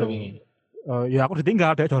tinggal gitu. ini. Ya aku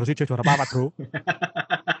ditinggal deh juara papat, Bro.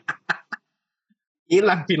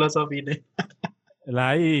 Hilang filosofi ini.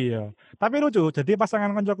 Lah iya. Tapi lucu, jadi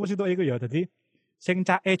pasangan koncoku situ iku ya. Jadi sing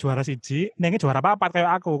Cake juara 1, Ninge juara papat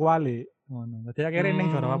kayak aku kuali. Ngono. Dadi akhirnya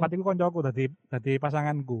Ning juara papat iku koncoku dadi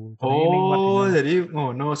pasanganku. Oh, jadi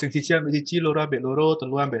ngono sing siji ambek siji, loro ambek loro,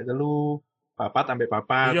 telu ambek telu, papat ambek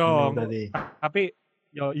papat ngono berarti. Tapi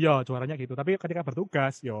iya juaranya gitu. Tapi ketika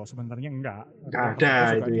bertugas sebenarnya enggak. Enggak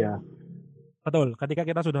ada itu ya. Betul, ketika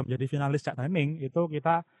kita sudah menjadi finalis Cak Daning, itu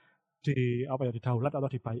kita didaulat atau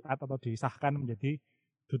dibaiat atau disahkan menjadi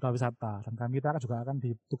duta wisata. Dan kita juga akan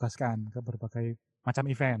ditugaskan ke berbagai macam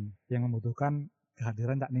event yang membutuhkan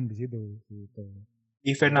kehadiran Cak Ning di situ. Gitu.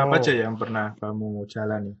 Event apa aja yang pernah kamu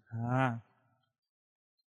jalani? Nah,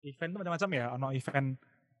 event itu macam-macam ya. Ono event.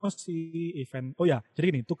 Oh ya,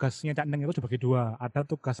 jadi gini, tugasnya Cak Ning itu dibagi 2. Ada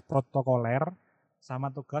tugas protokoler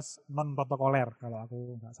sama tugas non protokoler kalau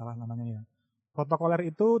aku nggak salah namanya ya. Protokoler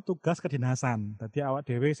itu tugas kedinasan. Jadi awak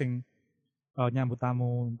dhewe sing nyambut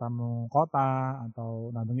tamu kota atau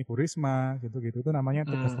nandungi Bu Risma gitu-gitu itu namanya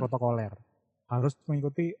tugas protokoler. Harus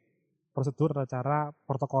mengikuti prosedur acara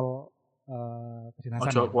protokol kedinasan.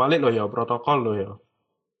 Ojo kualik lo ya, protokol lo ya.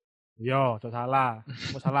 Yo, cok salah.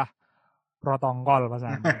 Aku salah protokol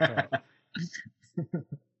pasan.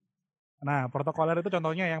 Nah, protokoler itu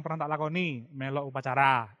contohnya yang pernah tak lakoni, melok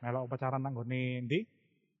upacara nanggone di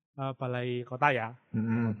balai kota ya,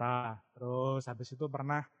 kota. Terus habis itu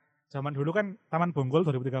pernah zaman dulu kan Taman Bonggol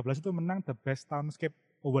 2013 itu menang The Best Townscape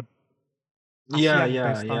Award. Iya.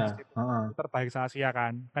 Terbaik se-Asia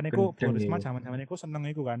kan. Kan iku Bu Risma zaman-zaman iku seneng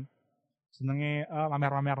iku kan. Senenge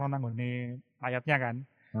pamer-pamer nanggone rakyatnya kan.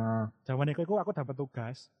 Zaman iku aku dapat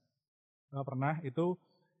tugas. Pernah itu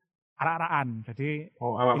arak-arakan. Jadi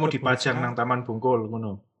awakmu dipajang nang Taman Bungkul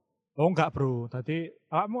ngono. Oh enggak, Bro. Tadi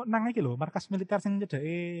awakmu nang iki lho, markas militer sing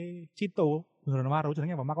cedeke Cito, Bundaran Waru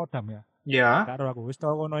jenenge apa Makodam ya? Iya. Karo aku wis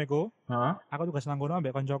tau kono iku. Aku tugas nang kono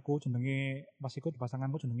ambek koncoku jenenge pas iku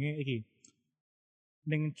pasanganku jenenge iki.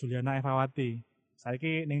 Ning Juliana Evawati.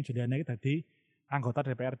 Saiki Ning Juliana iki dadi anggota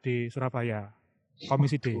DPRD Surabaya.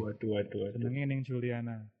 Komisi D. Waduh. Jenenge Ning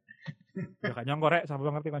Juliana. Ya gak nyongko rek sampe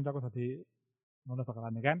ngerti koncoku dadi ngono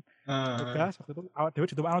bakalan kan. Tugas waktu itu awak dhewe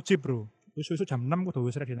ditumpakno jeep, Bro. Susu jam 6 kudu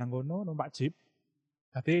wis ready nang kono numpak jeep.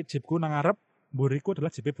 Dadi jeepku nang ngarep, mburiku adalah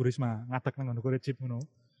jeep Bu Risma, ngadeg nang ngono jeep ngono.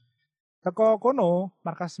 Teko kono,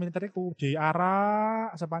 markas militer iku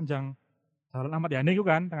diarak sepanjang Jalan Ahmad Yani iku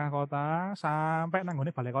kan tengah kota sampai nang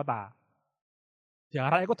ngone balai kota.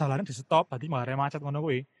 Diarak iku dalane di stop, dadi mare macet ngono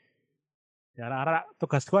kuwi. Diarak-arak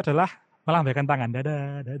tugasku adalah melambaikan tangan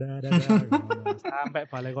dadah sampai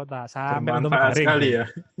balai kota, sampai untuk garing sekali ya.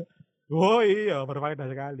 Oh iya,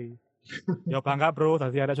 berfaedah sekali. Ya bangga, Bro,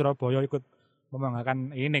 tadi ada Surabaya ikut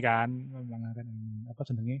membanggakan ini kan, membanggakan apa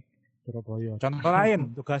jenenge Surabaya. Contoh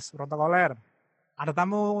lain, tugas protokoler. Ada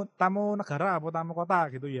tamu negara atau tamu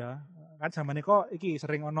kota gitu ya. Kan zaman itu iki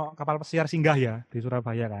sering ono kapal pesiar singgah ya di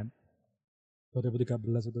Surabaya kan. 2013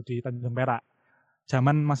 itu di Tanjung Perak.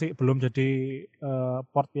 Zaman masih belum jadi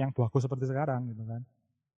port yang bagus seperti sekarang gitu kan.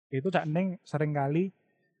 Itu Cak Ning sering kali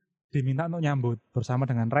diminta untuk nyambut bersama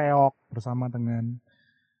dengan reok, bersama dengan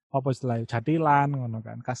apa istilahnya jatilan ngono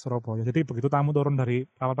kan khas Surabaya. Jadi begitu tamu turun dari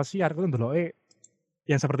kapal pesiar itu ndeloke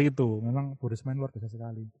yang seperti itu. Memang Bu Risma luar biasa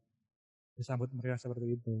sekali. Disambut meriah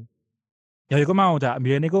seperti itu. Ya iku mau Cak,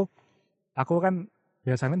 mbiyen iku aku kan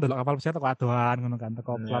biasanya ndelok kapal pesiar teko adohan ngono kan,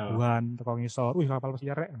 teko Ya. pelabuhan, teko ngisor, wih kapal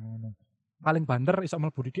pesiar rek ngono. Paling banter iso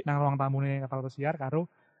mlebu didik nang ruang tamune kapal pesiar karo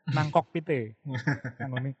nang kokpite. Nang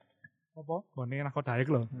ngene apa? Ngene nahkoda iku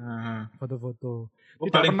lho, Heeh. foto-foto. Aku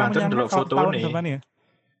Tidak paling pernah banter menyangka ndelok kalau tahun fotone. depan ya.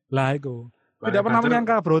 Lah iku. Tidak Paling pernah banter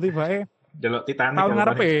menyangka bro tibake ndelok Titanic tahun aku paling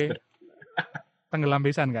banter. ngarepe tenggelam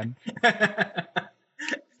pisan kan.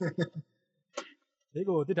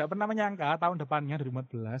 Iku tidak pernah menyangka tahun depannya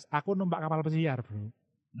 2014 aku numpak kapal pesiar, Bro.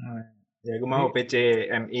 Nah, ya aku mau Jadi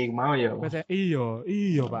PCMI mau ya.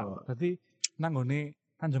 iya Pak. Oh, Jadi nang ngone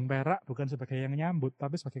Tanjung Perak bukan sebagai yang nyambut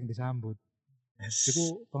tapi sebagai yang disambut. yes.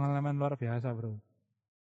 Iku pengalaman luar biasa, Bro.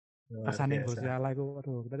 Luar Kesan yang Gusti biasa. Allah iku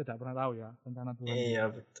aduh kita tidak pernah tahu ya rencana Tuhan Iya,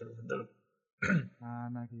 gitu. betul, betul.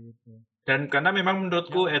 Nah gitu. Dan karena memang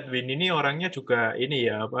menurutku Ya, Edwin ini orangnya juga ini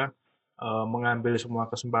ya apa mengambil semua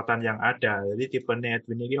kesempatan yang ada. Jadi tipenya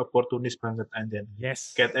Edwin ini oportunis banget anjen.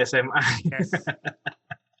 Ket yes. SMA Yes.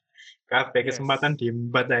 kabeh kesempatan Yes.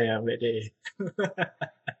 diembat ya BDE.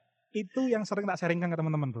 Itu yang sering tak sharingkan ke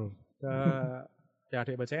teman-teman, Bro. Ke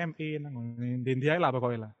adik BCMI nang ngene ndi lah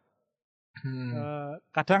pokoknya lah. Hmm.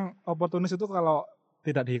 Kadang oportunis itu kalau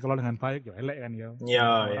tidak dikelola dengan baik ya elek kan ya. Ya, Semua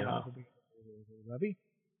orang ya. kalau kepikir gitu. Tapi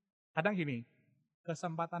kadang gini,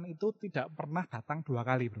 kesempatan itu tidak pernah datang 2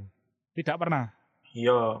 kali, Bro. Tidak pernah.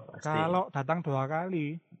 Iya, pasti. Kalau datang 2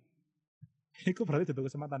 kali, itu berarti itu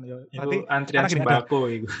kesempatan ya. Itu Berarti antrian karena gini ada sembako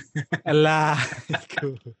itu. lah iku.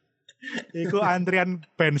 Iku antrian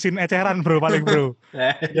bensin eceran, Bro, paling, Bro.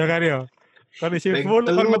 Ya kan ya. Kondisi Ping full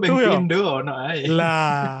kon telu, ping metu ya. pindho ono ae.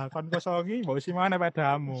 Lah, kon kosongi mbok isi mana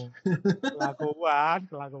pedamu.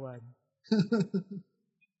 Kelakuan.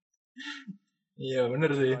 Iya,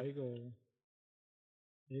 bener sih. Wah, iku.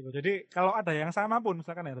 Jadi kalau ada yang sama pun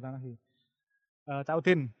misalkan ya tentang lagi. Cak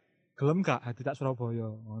Udin, gelem gak tak Surabaya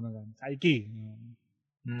ngono kan. Saiki.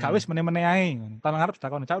 Gak wis meneh-meneh ae ngono. Tahun ngarep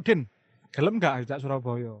ditakoni, Cak Udin, gelem gak tak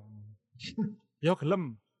Surabaya? Yo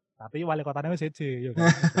gelem. Tapi wali kotanya wis siji, yo kan.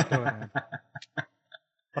 Beda kan.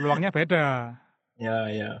 Peluangnya beda. Ya,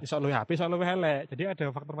 ya. Iso luwih apik, iso luwih elek. Jadi ada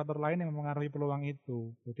faktor-faktor lain yang mempengaruhi peluang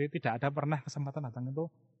itu. Jadi tidak ada pernah kesempatan datang itu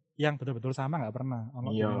yang betul-betul sama nggak pernah.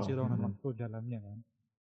 Ono Iya. dimensi ruang dan waktu dalamnya kan.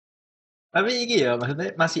 Tapi iki ya,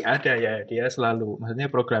 maksudnya masih ada ya dia selalu. Maksudnya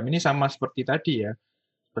program ini sama seperti tadi ya,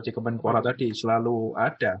 seperti Apa Kemenpora itu? tadi selalu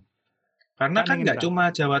ada. Karena Cak kan Ning ini nggak Pak. cuma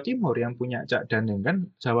Jawa Timur yang punya Cak Daning kan,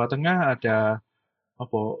 Jawa Tengah ada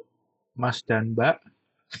apa Mas dan Mbak,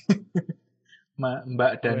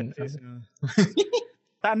 Mbak dan Oh,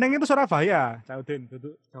 Cak Ning itu Surabaya, Cak Udin,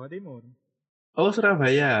 duduk Jawa Timur. oh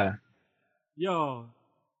Surabaya. Yo,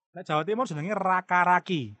 nek Jawa Timur jenenge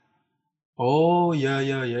Raka-Raki. Oh ya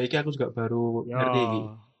ya ya, iki aku juga baru Yo, ngerti iki.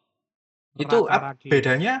 Itu Raka-Raki.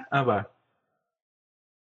 bedanya apa?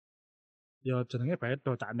 Yo jenenge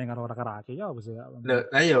beda, Cak Ning karo Raka-Raki ya wis ya. Lah,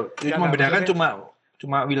 ayo, itu Enggak membedakan maksudnya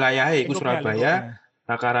cuma wilayahnya iku Surabaya,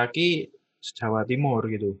 lingkupnya. Raki Jawa Timur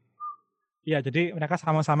gitu. Iya, jadi mereka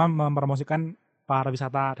sama-sama mempromosikan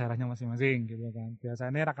pariwisata daerahnya masing-masing gitu kan.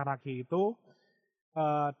 Biasanya Raka-Raki itu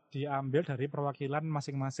diambil dari perwakilan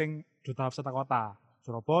masing-masing duta wisata kota.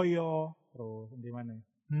 Surabaya, terus di mana?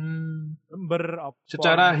 Jember,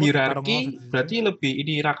 Secara Pon, hierarki berarti lebih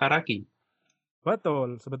ini Raki.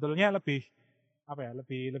 Betul, sebetulnya lebih apa ya?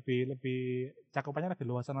 Lebih cakupannya lebih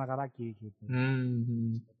luasan Raka-Raki gitu.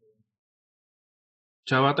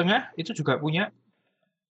 Jawa Tengah itu juga punya?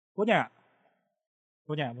 Punya.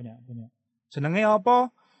 Senengnya apa?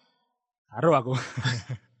 Karo aku.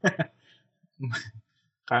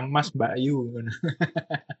 Kang Mas Mbak Yu.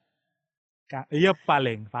 Iya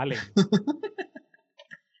paling.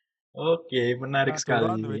 Oke, menarik Madura sekali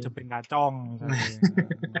duwe ini. jeping kacong misalnya.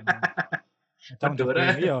 Kacong Madura.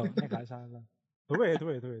 jeping, iya, nek gak salah. Duwe.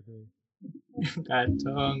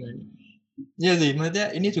 Kacong. Iya sih, maksudnya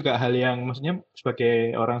ini juga hal yang maksudnya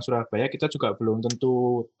sebagai orang Surabaya kita juga belum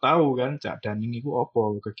tentu tahu kan Cak Daning itu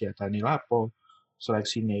opo, kegiatannya lapo,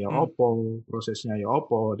 seleksinya ya opo, prosesnya ya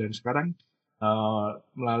opo, dan sekarang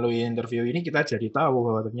melalui interview ini kita jadi tahu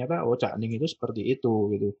bahwa ternyata oh Cak Ning itu seperti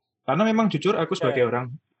itu gitu. Karena memang jujur aku sebagai orang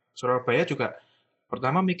Surabaya juga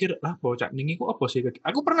pertama mikir lah bahwa Cak Ning itu opo sih?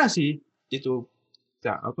 Aku pernah sih itu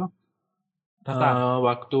Cak apa?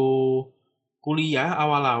 Waktu kuliah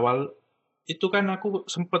awal-awal itu kan aku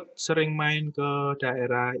sempet sering main ke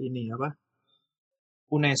daerah ini apa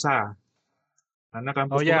UNESA karena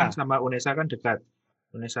kampusku kan sama UNESA kan dekat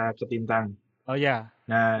UNESA Ketintang. Oh ya.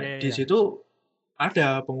 Nah di situ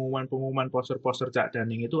ada pengumuman poster-poster Cak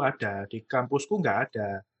Daning itu ada di kampusku nggak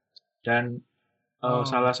ada dan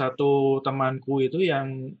salah satu temanku itu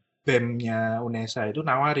yang BEM-nya UNESA itu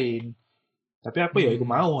nawarin Tapi aku ya iku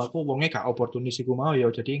mau, aku wongnya gak oportunis iku mau ya,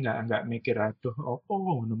 jadi nggak mikir aduh opo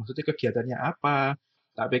ngono, maksudnya kegiatannya apa.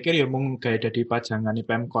 Tak pikir ya mung gawe dadi pajangane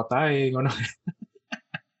Pemkot ae ngono.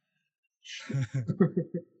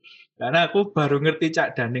 Karena aku baru ngerti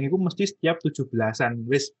Cak Daning itu mesti setiap 17-an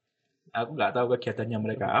wis. Aku nggak tahu kegiatannya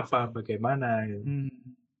mereka apa, Kebebasan. bagaimana gitu.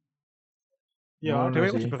 Ya, Ngono dewe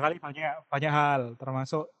sih. dibekali banyak banyak hal,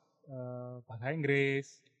 termasuk bahasa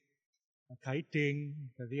Inggris, guiding,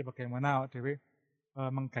 jadi bagaimana dewe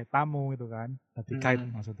meng-guide tamu gitu kan, jadi guide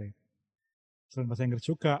Hmm. maksudnya. Selain bahasa Inggris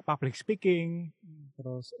juga, public speaking,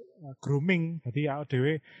 terus grooming, jadi ya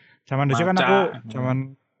dewe zaman dulu kan Maca. aku zaman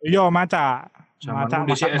iya maca, maca Zamanmu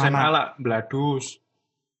dhisik masak SMA mana. lah bladus.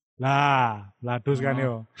 Lah, ladus kan Heeh.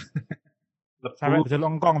 yo. Sampai Lebu. diceluk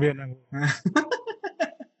engkong biyen aku.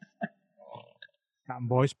 Kak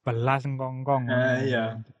boys belas engkong-engkong ngono. Iya.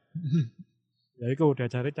 Ya itu udah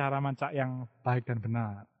cari cara mancak yang baik dan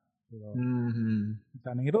benar. Gitu. Hmm.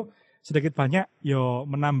 Dan itu sedikit banyak yo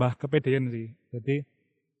menambah kepedean sih. Jadi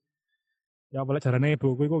ya boleh carane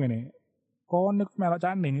ibuku iku ngene. Kon iku melok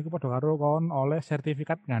caning iku padha karo kon oleh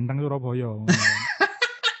sertifikat ganteng Surabaya ngono kan.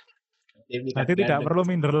 Sertifikat Berarti tidak ganteng. perlu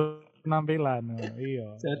minder penampilan. Iya.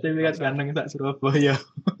 Gak Sertifikat usah. ganteng tak Surabaya.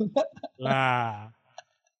 Lah,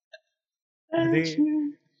 berarti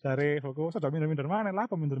dari fokus sudah minder-minder mana lah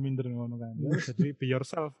minder-minder ngono kan. Ya wis jadi be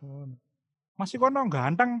yourself ngono. Masih kono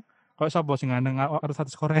ganteng. Kok sapa sing ganteng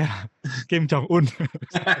artis Korea? Kim Jong Un.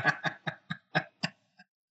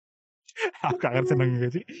 Aku gak seneng gitu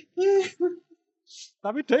sih.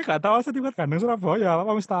 Tapi dia gak tahu sertifikat ganteng Surabaya,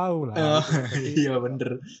 apa mesti tahu lah Oh, gitu. Jadi iya bener.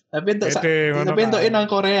 Tapi pede ngono untuk kan. nang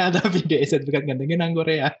Korea tapi dek sertifikat gantengnya nang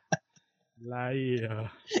Korea. Lah iya.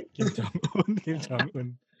 Kim Jong Un, Kim Jong Un.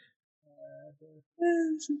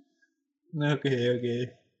 Oke, oke.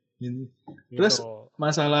 Terus Gitu.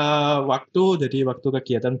 masalah waktu, jadi waktu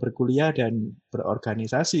kegiatan berkuliah dan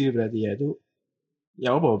berorganisasi berarti ya itu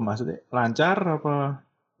ya apa maksudnya lancar apa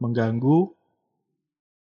mengganggu?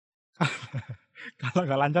 Kalau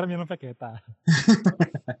gak lancar minum Vegeta.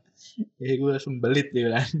 Gue sembelit ya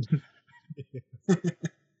kan.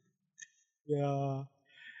 Ya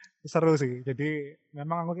seru sih. Jadi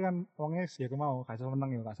memang aku kan wongnya sih aku mau gak seneng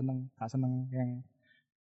ya, gak seneng yang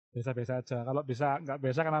biasa-biasa aja. Kalau bisa nggak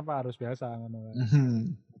biasa kenapa harus biasa ngono kan.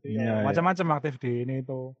 Jadi yo Ya, ya. macam-macam aktif di ini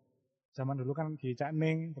itu. Zaman dulu kan di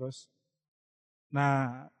Cakning terus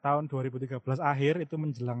nah tahun 2013 akhir itu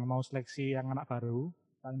menjelang mau seleksi yang anak baru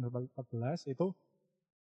tahun 2014 itu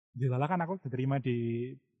dilalakan aku diterima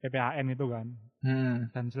di PPAN itu kan.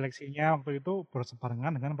 Hmm. Dan seleksinya waktu itu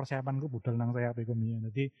bersebarengan dengan persiapanku budal nang saya ekonomi.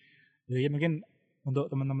 Jadi jadi mungkin untuk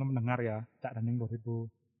teman-teman mendengar ya, Cak Daning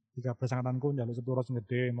 2013 angkatanku njaluk sepuro sing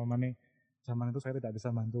gede, umpamane zaman itu saya tidak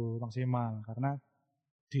bisa bantu maksimal karena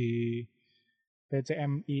di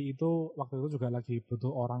PCMI itu waktu itu juga lagi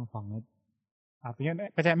butuh orang banget. Artinya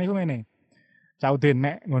PCMI itu ngene. Cak Udin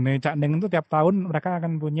nek ngene Cak Ning itu tiap tahun mereka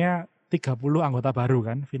akan punya 30 anggota baru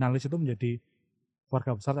kan. Finalis itu menjadi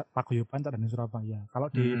keluarga besar paguyuban Cak Daning Surabaya. Kalau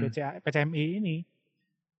di Hmm. PCMI ini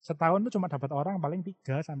setahun tuh cuma dapat orang paling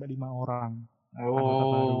 3 sampai 5 orang anggota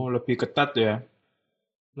baru. Oh, lebih ketat ya.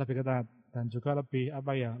 Lebih ketat dan juga lebih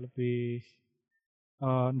apa ya, lebih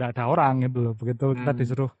nggak ada orang gitu loh. Begitu kita Hmm.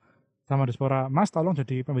 disuruh sama dispora, Mas tolong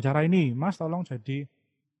jadi pembicara ini, Mas tolong jadi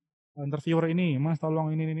interviewer ini, Mas tolong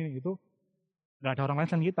ini itu nggak ada orang lain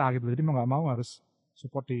selain kita gitu. Jadi mau nggak mau harus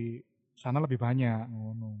support di sana lebih banyak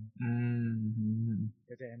ngono. Hmm.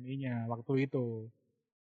 PCMI-nya waktu itu.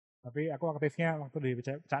 Tapi aku aktifnya waktu di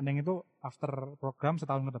Cakning itu after program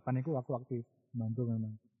setahun ke depan itu aku aktif bantu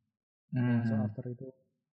memang. Termasuk Hmm. after itu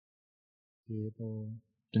gitu.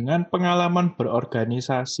 Dengan pengalaman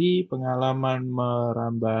berorganisasi, pengalaman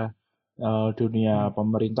merambah dunia Hmm.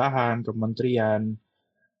 pemerintahan, kementerian,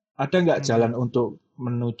 ada nggak jalan Hmm. untuk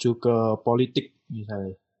menuju ke politik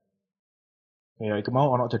misalnya? Kayak itu mau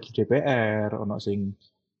ono jadi DPR, ono sing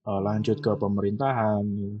lanjut ke Hmm. pemerintahan.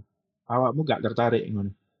 Awakmu nggak tertarik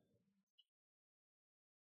ngono?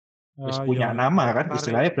 Wis punya Ya, nama kalau kan, tertarik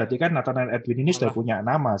istilahnya berarti kan Nathanael Edwin ini sudah malah punya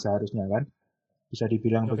nama seharusnya kan, bisa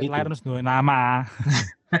dibilang ya kita begitu. lahir harus duwe nama.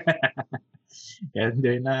 Ya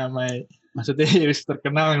dari nama, maksudnya wis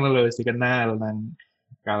terkenal ngono lho, wis dikenal nang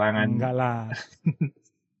kalangan. Enggak lah.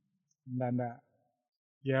 Enggak.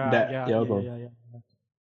 Ya, Ndak, ya, ya ya, apa? ya, ya, ya.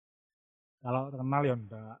 Kalau kenal ya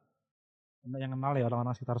enggak. Enggak yang kenal ya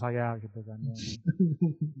orang-orang sekitar saya gitu kan. Yang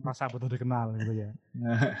merasa butuh dikenal gitu ya.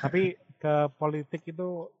 Nah, Tapi ke politik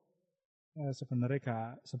itu sebenarnya gak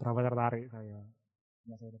seberapa tertarik saya.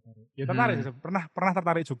 Nggak saya tertarik. Ya tertarik hmm, sih. Pernah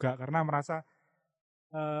tertarik juga karena merasa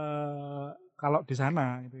kalau di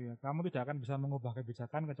sana itu ya kamu tidak akan bisa mengubah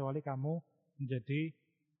kebijakan kecuali kamu menjadi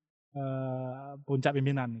puncak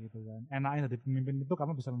pimpinan gitu kan. Enaknya jadi pemimpin itu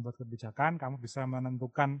kamu bisa membuat kebijakan, kamu bisa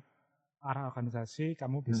menentukan arah organisasi,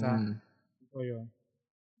 kamu bisa oh ya.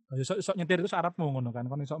 Sok nyetir itu syaratmu ngono kan.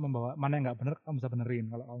 Kon iso membawa mana yang enggak benar kamu bisa benerin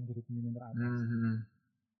kalau kamu jadi pemimpin teratas.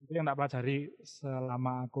 Itu yang tak pelajari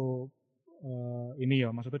selama aku ini ya,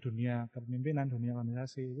 maksudnya dunia kepemimpinan, dunia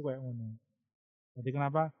organisasi itu kayak ngono. Jadi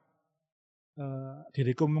kenapa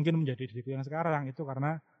diriku mungkin menjadi diriku yang sekarang itu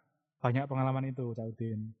karena banyak pengalaman itu, Cak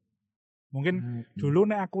Udin. Mungkin dulu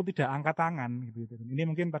nek aku tidak angkat tangan gitu. Ini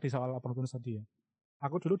mungkin tadi soal oportunis tadi ya.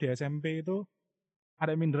 Aku dulu di SMP itu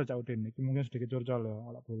ada minder Cak Udin. Ini mungkin sedikit curcol ya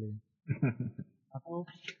kalau boleh. Aku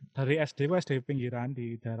dari SD ke SD pinggiran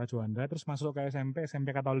di daerah Juanda terus masuk ke SMP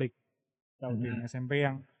Katolik. Cak Udin, SMP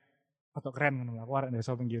yang rotok keren ngono. Aku arek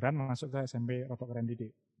desa pinggiran masuk ke SMP rotok keren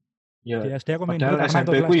didik. Ya, di SD aku minder padahal karena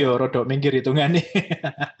SMP ku ya rodok minggir hitungane.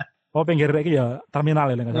 Oh, pinggir iki ya terminal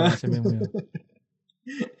ya enggak salah SMP-mu ya.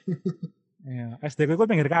 Iya, SD ku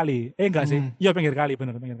pinggir kali. Enggak sih. Iya pinggir kali,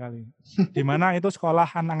 bener pinggir kali. Di mana itu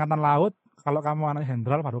sekolahan angkatan laut, kalau kamu anak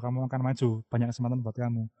jenderal baru kamu akan maju. Banyak kesempatan buat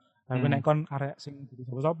kamu. Tapi nek kon arek sing jadi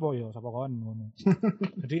sapa ya sapa kon ngono.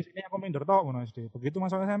 Jadi ini aku minder tok ngono SD. Begitu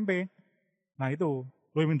masuk SMP. Nah itu,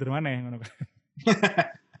 luwih minder maneh ngono kan.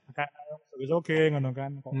 Kayak oke ngono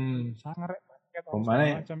kan kok sangar basket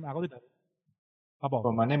macam aku tidak apa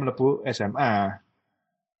pemane mlebu SMA.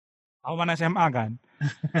 Aku mana SMA kan.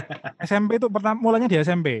 SMP itu pertama mulanya di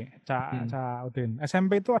SMP, Cak Udin.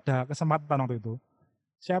 SMP itu ada kesempatan waktu itu.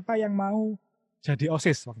 Siapa yang mau jadi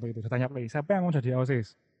OSIS waktu itu? Saya tanya lagi, siapa yang mau jadi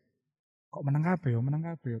OSIS? Kok menang kabeh yo, menang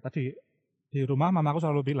kabeh yo. Tadi di rumah mamaku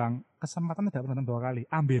selalu bilang, kesempatan tidak pernah datang 2 kali,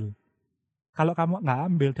 ambil. Kalau kamu nggak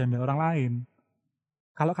ambil, diambil orang lain.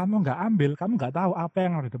 Kalau kamu nggak ambil, kamu nggak tahu apa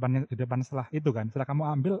yang ada di depan setelah itu kan. Setelah kamu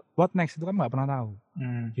ambil, what next itu kamu nggak pernah tahu.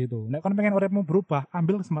 Gitu. Nek kamu pengen uripmu berubah,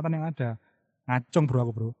 ambil kesempatan yang ada. Ngacung bro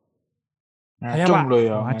aku bro. Ngacung loh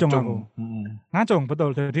ya, ngacung aku. Ngacung betul.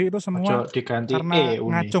 Jadi itu semua diganti karena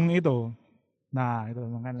ngacung itu. Nah itu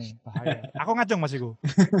makanya bahaya. Aku ngacung masiku.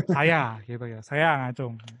 Saya gitu ya. Saya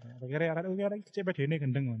ngacung. Kira-kira CPD ini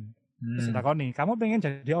gendeng. Terus takoni, kamu pengen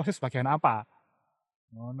jadi OSIS bagian apa?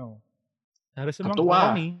 No. Harus semua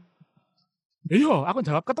takoni. Iya, aku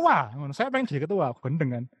jawab ketua. Saya pengen jadi ketua. Gendeng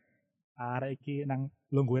kan. Arek iki nang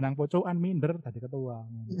lungguhe nang pocokan minder jadi ketua.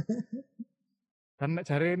 Dan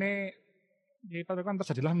jari ini kita kan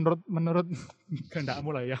terjadilah menurut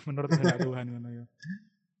kehendakmu lah ya, menurut kehendak Tuhan ngono ya.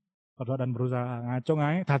 Berdoa dan berusaha ngacung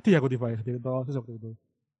ae, dadi aku tiba jadi ketua OSIS waktu itu.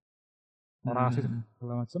 Ora OSIS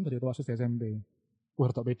segala macam jadi ketua OSIS di SMP.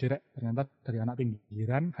 Tok pede rek, ternyata dari anak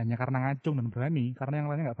pinggiran hanya karena ngacung dan berani, karena yang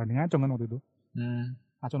lainnya enggak berani ngacung kan waktu itu.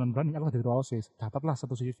 Ngacung dan berani aku jadi ketua OSIS, dapatlah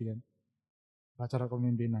satu CV kan. Belajar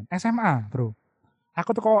kepemimpinan. SMA, Bro.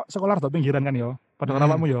 Aku tuh kok sekolah tok pinggiran kan ya. Padahal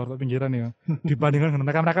awakmu ya tok pinggiran ya. Dibandingkan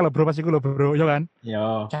dengan mereka lho bro pas iku lho bro, ya kan?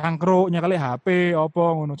 Yo. Cangkruk nyekeli HP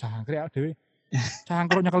opo ngono cangkruk dhewe.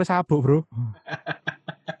 Cangkruk nyekeli sabuk, Bro.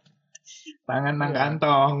 Tangan nang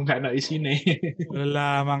kantong, gak ono isine.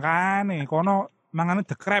 Lah makane kono mangane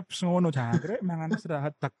the crepes ngono cangkruk mangane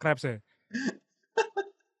istirahat the crepes e.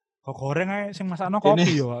 Kok goreng ae sing masakno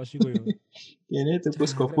kopi yo asiku yo. Ini tuku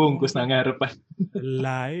sego bungkus nang ngarepan.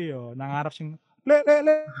 Lah iya nang ngarep sing le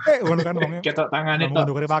ngono kan wong ketok tangane tok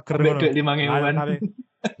ngono kare pager ngono. Duit 5.000-an.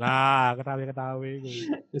 Lah, ketawi iku.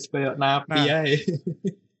 Wis koyo napi ae.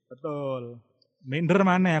 Betul. Minder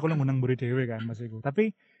maneh aku nang mburi dhewe kan pas iku. Tapi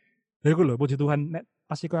ya iku lho puji Tuhan nek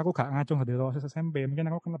pas iku aku gak ngacung dadi OSIS SMP, mungkin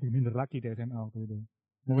aku kan lebih minder lagi di SMA waktu itu.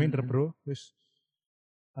 Minder, Bro. Wis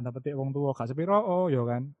tanda petik wong tuwa gak sepiro ya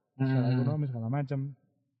kan. Secara ekonomi segala macam.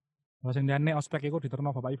 Wah sing liyane ospek iku diterno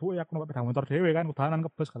bapak ibu ya aku numpak sepeda motor dhewe kan, udahan ke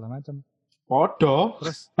bus segala macam. Podo.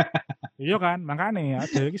 Terus iya kan, makane ya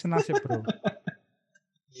dhewe iki senasib, Bro.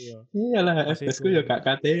 Iya. Iyalah, FS-ku ya gak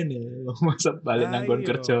katene. Masa balik nang kon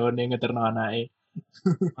kerjane ngeterno anake.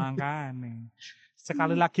 Makane.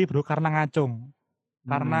 Sekali lagi, Bro, karena ngacung.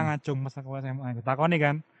 Karena ngacung masa aku SMA. Takoni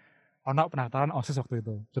kan, ono pendaftaran OSIS waktu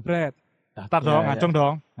itu. Jebret. Daftar dong, ngacung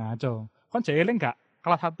dong. Ngacung. Kon jek eling gak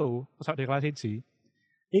kelas 1, terus di kelas 1.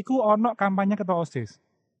 Iku ono kampanye ketua OSIS.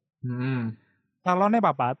 Calone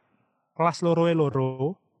 4, kelas loro,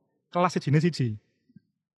 kelas 1.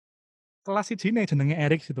 Kelas 1 jenenge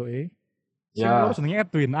Erik sitoke. Sing loro jenenge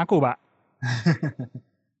Edwin, aku, Pak.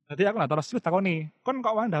 Jadi aku terus takoni, kon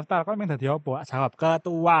kok wong daftar, kon pengen dadi apa? Jawab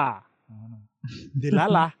ketua. Ngono.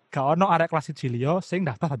 Dilalah, gak ono arek kelas 1 liya sing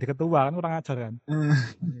daftar dadi ketua, kan kurang ajar kan.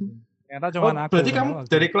 Ternyata cuma aku. Berarti kamu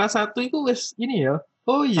dari kelas 1 itu wis ini ya.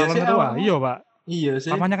 Oh iya sih. Iya, Pak. Iya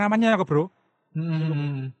sih. Kampanye aku, Bro.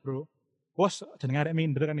 Bro. Bos jenenge arek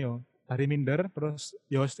minder kan yo. Dari minder terus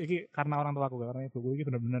yo iki karena orang tuaku, karena ibuku iki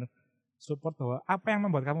bener-bener support bahwa apa yang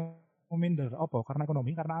membuat kamu minder, apa? Karena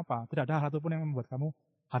ekonomi, karena apa? Tidak ada hal satupun yang membuat kamu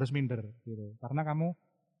harus minder gitu. Karena kamu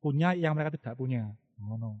punya yang mereka tidak punya.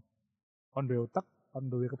 Ngono. Kon duwe utek, kon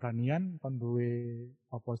duwe keberanian, kon duwe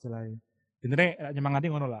apa istilahnya. Intine nyemangati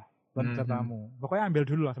ngono lah. Bukan kamu. Pokoknya ambil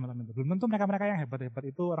dulu lah teman-teman. Belum tentu mereka-mereka yang hebat-hebat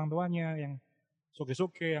itu orang tuanya, yang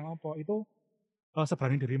suge-suge, yang apa itu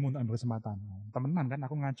seberani dirimu untuk ambil kesempatan. Temenan kan,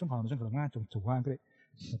 aku ngacung, kalau misalnya belum ngacung, jangkrik.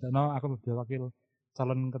 No, aku jadi wakil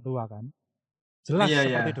calon ketua kan. Jelas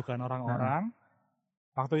seperti dugaan orang-orang.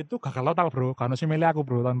 Waktu itu gagal total bro, karena si milih aku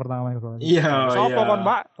bro tahun pertama bro. Sopo kon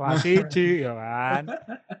pak, kelas 1 ya kan.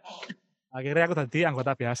 Akhirnya aku tadi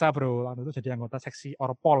anggota biasa bro, waktu itu jadi anggota seksi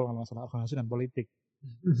Orpol kalau masalah organisasi dan politik.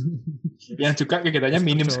 Yang juga kegiatannya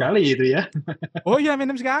minim sekali itu ya. Oh iya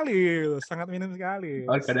minim sekali, sangat minim sekali.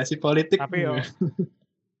 Organisasi politik. Tapi yo,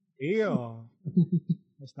 iya,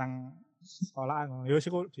 nang sekolahan, yo sih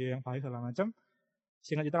di yang baik segala macam.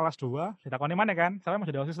 Singkat cerita kelas 2, ditakoni mana kan? Saya mau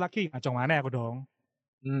jadi OSIS lagi, ngacung mana aku dong.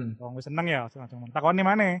 Wong wis seneng ya, ngacung mana. Takoni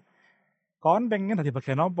mana? Kon pengen dadi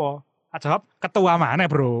bagian apa? Jawab ketua mana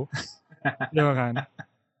bro? Iya kan?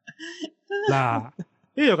 Lah,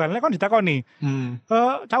 iya kan, lek kon ditakoni.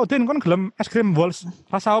 Cak Udin kon gelem es krim Walls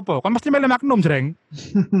rasa apa? Kon pasti milih Magnum jreng.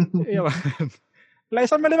 Iya kan. Lah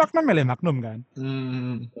iso milih Magnum kan.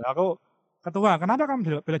 Ya, aku ketua, kenapa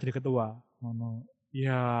kamu pilih jadi ketua? Ngono.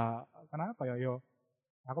 Ya, kenapa ya yo?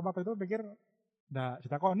 Aku waktu itu pikir ndak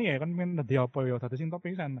ditakoni ya kan men dadi apa ya dadi sing top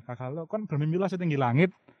pisan. Gagal kon bermimpilah setinggi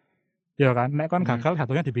langit. Ya kan, nek kon gagal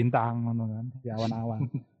satunya di bintang ngono kan, di awan-awan.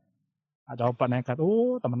 Ada obat nekat,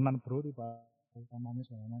 temenan bro tiba namanya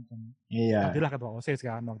segala macam. Iya. Jadilah ketua OSIS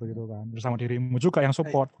kan waktu itu kan, bersama dirimu juga yang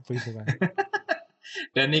support waktu itu kan.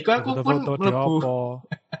 Dan niku aku pun mlebu.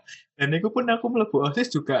 Dan niku pun aku mlebu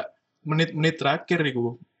OSIS juga menit-menit terakhir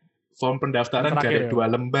niku. Form pendaftaran gak ada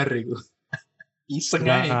 2 lembar iku. Iseng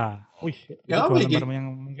aja. Wih, ya, itu 2 lembar yang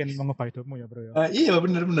mungkin mengubah hidupmu ya bro ya. Iya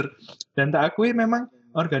bener-bener. Dan tak akui memang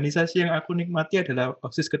organisasi yang aku nikmati adalah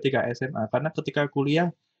OSIS ketika SMA. Karena ketika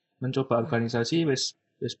kuliah mencoba organisasi wis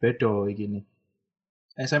bedo gini.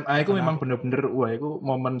 SMA itu memang bener-bener wah itu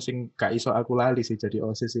momen sing gak iso aku lali sih jadi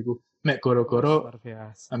OSIS iku. Mek goro-goro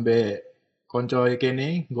ambek konco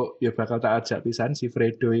kene engko ya bakal tak ajak pisan si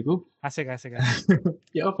Fredo iku. Asik.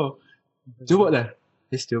 Ya apa? Coba dah.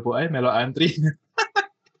 Wis coba ae melok antri.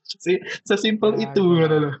 Sesimpel itu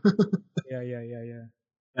ngono lho. Iya.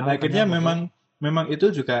 Dan akhirnya memang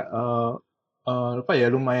itu juga apa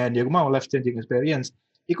ya lumayan ya aku mau life changing experience.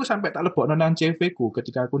 Iku sampai tak lebokno nang CV ku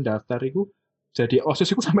ketika aku daftar iku jadi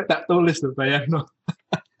OSIS iku sampai tak tulis lho bayangno.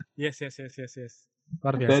 Yes.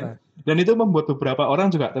 Luar biasa. Dan itu membuat beberapa orang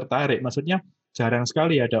juga tertarik. Maksudnya jarang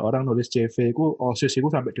sekali ada orang nulis CV ku OSIS iku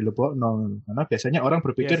sampai dilebokno. Karena biasanya orang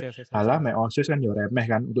berpikir alah mek OSIS kan ya remeh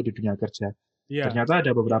kan untuk di dunia kerja. Ternyata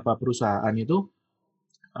ada beberapa perusahaan itu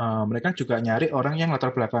mereka juga nyari orang yang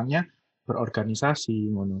latar belakangnya berorganisasi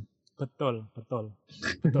ngono. Betul.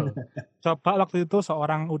 Coba waktu itu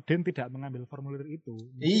seorang Udin tidak mengambil formulir itu.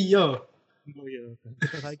 Iya. Oh iya,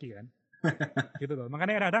 kita lagi kan. Gitu loh.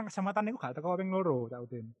 Makanya kadang-kadang kesempatan itu gak teko ping loro, Cak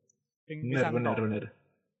Udin. Bener.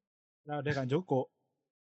 Nah, dia kan Joko.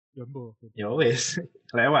 Jombo. Ya wis,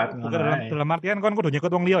 lewat ngono ae. Dalam artian kon kudu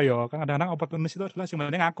nyekut wong liya ya. Kan kadang-kadang opportunity itu adalah sing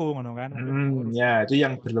penting aku ngono kan. Ya, itu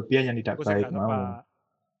yang berlebihan yang tidak baik mau.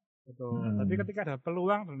 Betul. Tapi ketika ada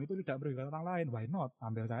peluang dan itu tidak merugikan orang lain, why not?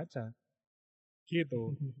 Ambil saja.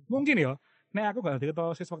 Gitu. Mungkin ya, nek aku gak jadi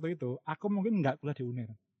ketua OSIS waktu itu, aku mungkin gak kuliah di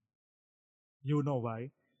UNER. You know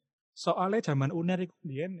why? Soalnya zaman UNER itu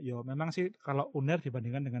biyen ya memang sih kalau UNER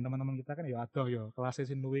dibandingkan dengan teman-teman kita kan ya adoh ya kelas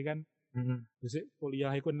sin luwih kan. Jadi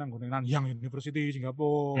kuliah iku nang gone Nanyang University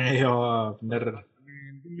Singapura. Iya, bener.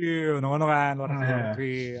 Iya, ngono kan luar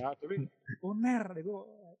negeri. Tapi UNER itu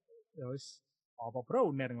ya wis apa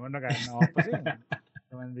bro UNER ngono kan. Apa sih?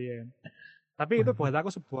 Teman biyen. Tapi itu buat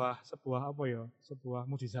aku sebuah apa ya? Sebuah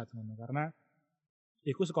mukjizat ngono karena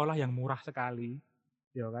itu sekolah yang murah sekali.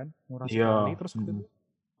 Ya kan? Murah sekali terus itu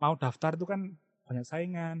mau daftar itu kan banyak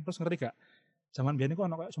saingan. Terus ngerti gak? Zaman biyen iku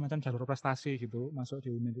ono kayak semacam jalur prestasi gitu masuk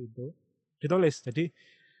di UNER itu. Ditulis. Jadi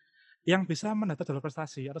yang bisa mendaftar jalur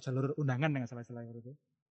prestasi atau jalur undangan yang salah-salah itu.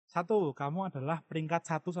 1, kamu adalah peringkat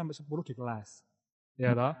 1 sampai 10 di kelas.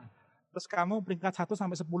 Ya toh? Terus kamu peringkat 1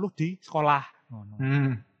 sampai 10 di sekolah.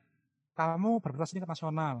 Kamu berprestasi tingkat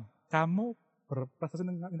nasional. Kamu berprestasi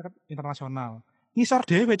tingkat internasional. Ngisor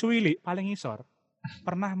dhewe cuwili, paling ngisor.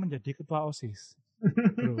 Pernah menjadi ketua OSIS.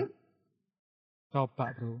 Bro.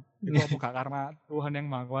 Coba bro. Itu apa gak karena Tuhan yang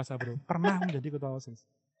Maha Kuasa bro. Pernah menjadi ketua OSIS.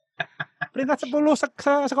 Peringkat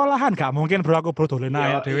 10 sekolahan. Gak mungkin bro aku bro dolen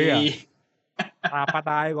ae dhewe ya. Rapat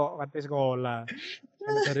ae kok kanthi sekolah.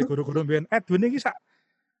 Dari guru-guru mbiyen Edwin iki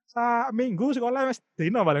Minggu sekolah wis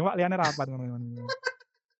dino paling Pak liyane rapat ngono.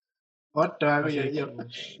 Padha aku ya.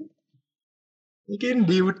 Iki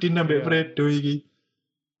ndi Udin ambek Fredo iki?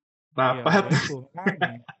 Rapat. Iya, iku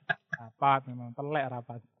kan. Rapat memang telek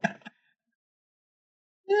rapat.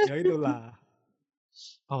 Ya itulah.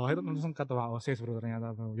 Oh, itu langsung ketua OSIS bro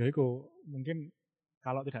ternyata bro. Ya itu mungkin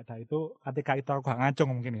kalau tidak ada itu, ketika itu aku gak ngacung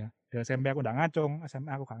mungkin ya. Di SMP aku gak ngacung,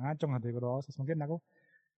 SMA aku gak ngacung, nanti ketua OSIS mungkin aku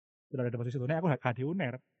tidak ada posisi itu. Aku gak di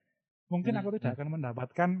UNER. Mungkin aku tidak akan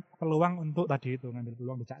mendapatkan peluang untuk tadi itu, ngambil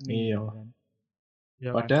peluang di Cakning. Iya. Kan?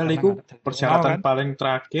 Ya, padahal kan? itu persyaratan kan? Paling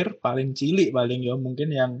terakhir, paling cilik paling ya mungkin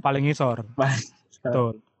yang paling ngisor.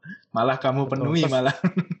 Betul. Malah kamu penuhi terus, malah.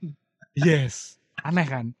 Yes. Aneh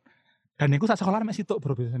kan? Dan aku saat sekolah masih sitok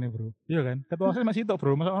bro biasanya bro. Iya kan? Ketua OSIS masih sitok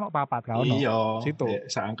bro. Masa ono papat kau ono. Iya. Sitok. Ya,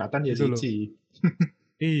 seangkatan ya siji.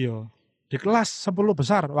 Iya. Di kelas 10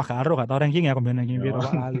 besar. Wah gak tau ranking ya. Aku biar ranking biar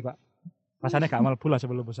Pak kali Pak. Rasanya gak mlebu lah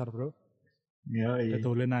 10 besar bro. Iya.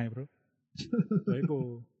 Dolen aja bro. Ya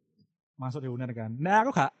aku masuk di UNER kan. Nah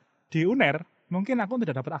aku gak di UNER. Mungkin aku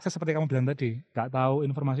tidak dapat akses seperti kamu bilang tadi. Gak tahu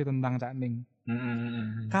informasi tentang Cakning.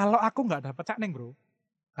 Kalau aku gak dapat Cakning bro.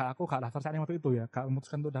 Aku gak daftar Cakning waktu itu ya, gak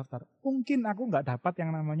memutuskan untuk daftar. Mungkin aku gak dapat yang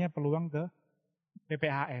namanya peluang ke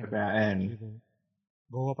PPAN. Gitu.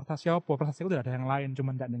 Gue prestasi apa? Prestasi itu tidak ada yang lain,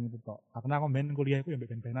 cuman Cakning itu tok. Karena aku main kuliah itu yang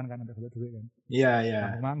ben-benan kan, ada duit kan.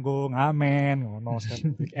 Iya. Manggung, ngamen, ngono,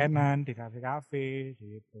 weekendan di kafe-kafe,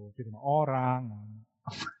 gitu, di rumah orang.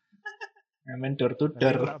 Ngamen door to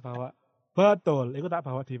door. Betul, itu tak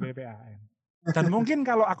bawa di PPAN. Dan mungkin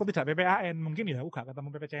kalau aku tidak PPAN, mungkin ya aku gak ketemu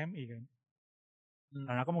PPCMI kan.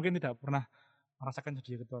 Dan aku mungkin tidak pernah merasakan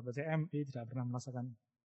jadi ketua PCMI, tidak pernah merasakan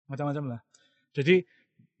macam-macam lah. Jadi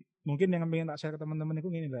mungkin yang ingin tak share ke teman-teman itu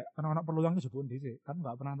gini lah, anak-anak peluang itu juga sih, kan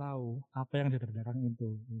nggak pernah tahu apa yang ada di belakang itu.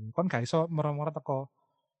 Kan gak iso murah-murah teko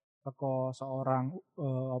seorang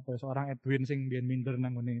seorang Edwin sing biyen minder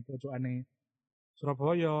nang ngene pojokane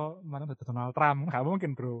Surabaya, mana ada Donald Trump, nggak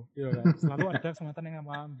mungkin bro, iya kan? Selalu ada kesempatan yang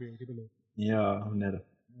ambil gitu loh. Iya benar.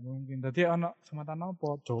 Mungkin tadi ono kesempatan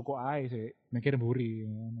apa Joko ae sih mikir mburi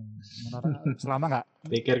selama enggak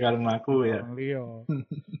pikir kalau melaku ya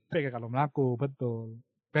pikir kalau melaku betul.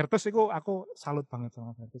 Bertus itu aku salut banget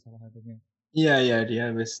sama Bertus salah satunya. Iya dia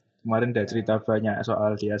habis kemarin udah cerita banyak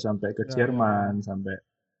soal dia sampai ke Jerman sampai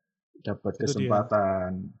dapat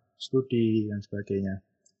kesempatan studi dan sebagainya.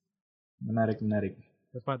 Menarik.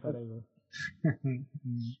 Cepat ada itu.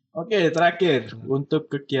 Oke, terakhir untuk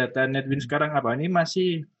kegiatan Edwin sekarang apa? Ini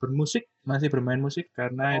masih bermusik, masih bermain musik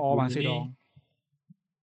karena Edwin masih ini. Dong.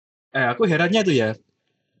 Aku herannya tuh ya.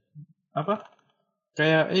 Apa?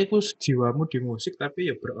 Kayak itu jiwamu di musik tapi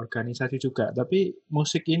ya berorganisasi juga. Tapi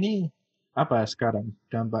musik ini apa sekarang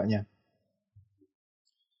dampaknya?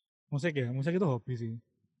 Musik itu hobi sih.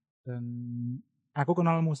 Dan aku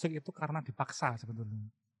kenal musik itu karena dipaksa sebetulnya.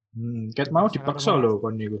 Ket mau dipaksa loh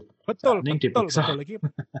kon niku. Betul.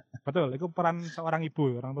 Betul, itu peran seorang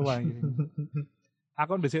ibu, orang tua gitu.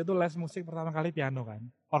 Aku di situ les musik pertama kali piano kan.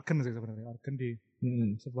 Organ sih sebenarnya, organ di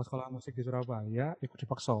sebuah sekolah musik di Surabaya, ikut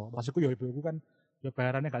dipaksa. Pas iku ya ibuku kan ya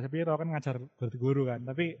bayarannya gak sepiro kan ngajar berarti guru kan.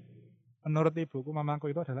 Tapi menurut ibuku,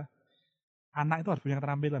 mamaku itu adalah anak itu harus punya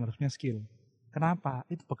keterampilan, harus punya skill. Kenapa?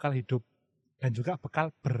 Itu bekal hidup dan juga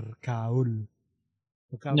bekal bergaul.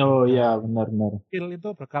 Iya benar. Skill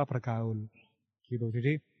itu bekal bergaul gitu.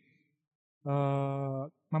 Jadi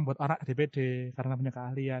membuat anak DPD karena punya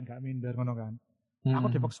keahlian, gak minder ngono kan.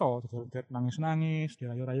 Aku dipaksa, nangis-nangis,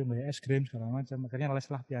 dirayu-rayu nggak es krim segala macam. Akhirnya les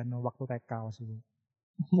lah piano waktu TK waktu itu.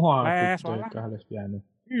 Wah, les piano.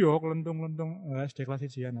 Iya, kelentung-kelentung SD kelas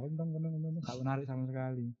 1, kelentung, gak menarik sama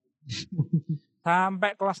sekali.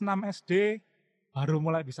 Sampai kelas 6 SD baru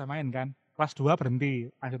mulai bisa main kan. Kelas 2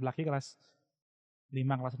 berhenti, lanjut lagi kelas 5,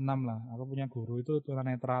 kelas 6 lah. Aku punya guru itu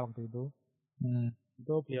tunanetra waktu itu.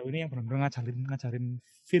 Itu beliau ini yang benar-benar ngajarin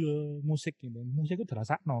feel musik gitu. Musik itu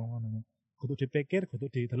dirasakno. Kudu dipikir, kudu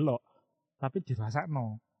didelok. Tapi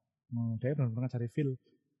dirasakno. Dia benar-benar ngajari feel.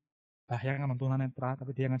 Yang nonton tunanetra,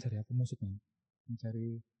 tapi dia ngajari aku musiknya.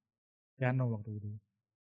 Ngajari piano waktu itu.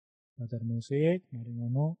 Ngajar musik, dari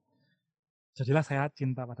ngono. Jadilah saya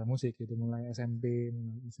cinta pada musik gitu. Mulai SMP,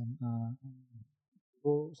 mulai SMA.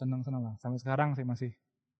 Aku senang-senang lah. Sampai sekarang sih masih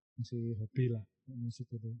hobi lah musik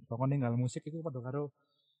itu. Pokoknya ninggal musik itu pada karo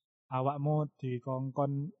awakmu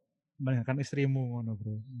dikongkon meninggalkan istrimu ngono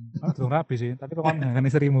bro. Aku belum rapi sih, tapi kok meninggalkan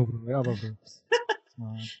istrimu bro. Ya apa bro?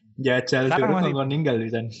 Jajal dulu kongkon ninggal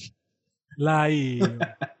pisan. Lah iya.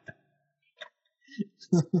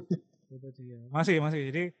 Masih.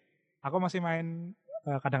 Jadi aku masih main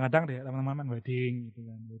kadang-kadang deh teman-teman main wedding gitu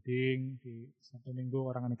kan. Wedding di Sabtu Minggu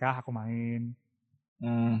orang nikah aku main.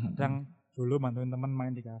 Kadang Dulu bantuin teman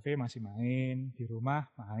main di kafe masih main, di rumah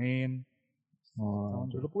main. Oh,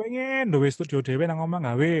 Dulu pengen duwe studio dhewe nang omah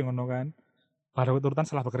gawe ngono kan. Baru turutan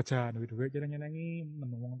setelah bekerja, duwe nyenengi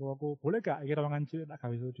ngomong tuaku, boleh gak kira mangan cilik tak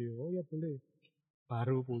gawe studio? Oh ya boleh.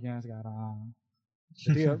 Baru punya sekarang.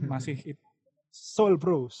 Jadi ya masih soul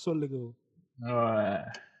bro, soul itu. oh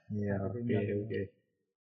iya, oke.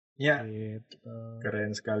 Ya, gitu.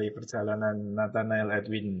 Keren sekali perjalanan Nathanael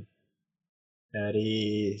Edwin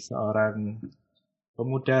dari seorang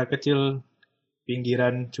pemuda kecil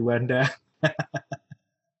pinggiran Juanda.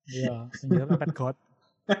 Iya, pinggiran Pet God.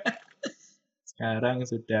 Sekarang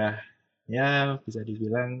sudah, ya bisa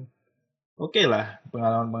dibilang oke lah,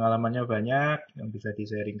 pengalaman-pengalamannya banyak, yang bisa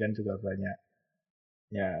di-sharingkan juga banyak.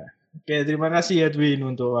 Ya, oke, terima kasih Edwin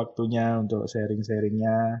untuk waktunya, untuk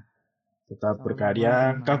sharing-sharingnya. Tetap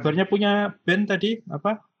berkarya. Kabarnya punya band tadi,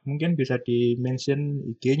 apa? Mungkin bisa di-mention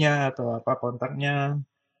IG-nya atau apa kontaknya.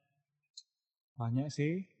 Banyak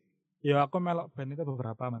sih. Ya aku melok band itu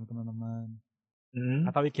beberapa teman-teman.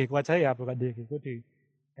 Atau IG ku aja ya, bukan di IG ku di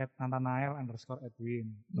 @nathanael_edwin.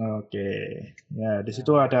 Oke. Ya, di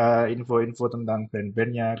situ ada info-info tentang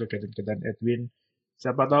band-bandnya, kegiatan-kegiatan Edwin.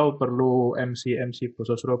 Siapa tahu perlu MC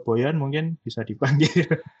Boso Surabaya mungkin bisa dipanggil.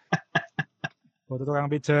 Foto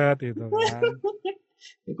tukang pijet gitu kan.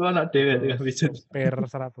 Itu anak dewe tukang pijet. Supir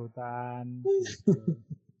serabutan. Gitu.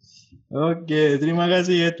 Oke, terima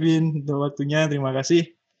kasih Edwin untuk waktunya. Terima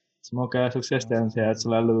kasih. Semoga sukses dan sehat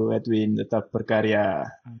selalu Edwin, tetap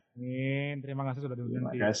berkarya. Amin. Terima kasih sudah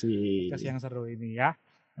diundang di podcast yang seru ini ya.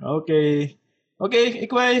 Oke,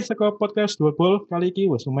 iku ae saka podcast Dua Bol kali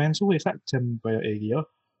iki wis lumayan suwe sak jam koyo iki yo.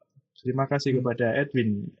 Terima kasih kepada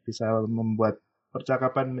Edwin bisa membuat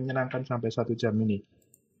percakapan menyenangkan sampai 1 jam ini.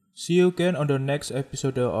 See you again on the next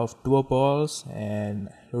episode of Dua Balls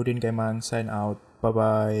and Rudin Kemang sign out. Bye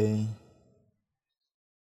bye.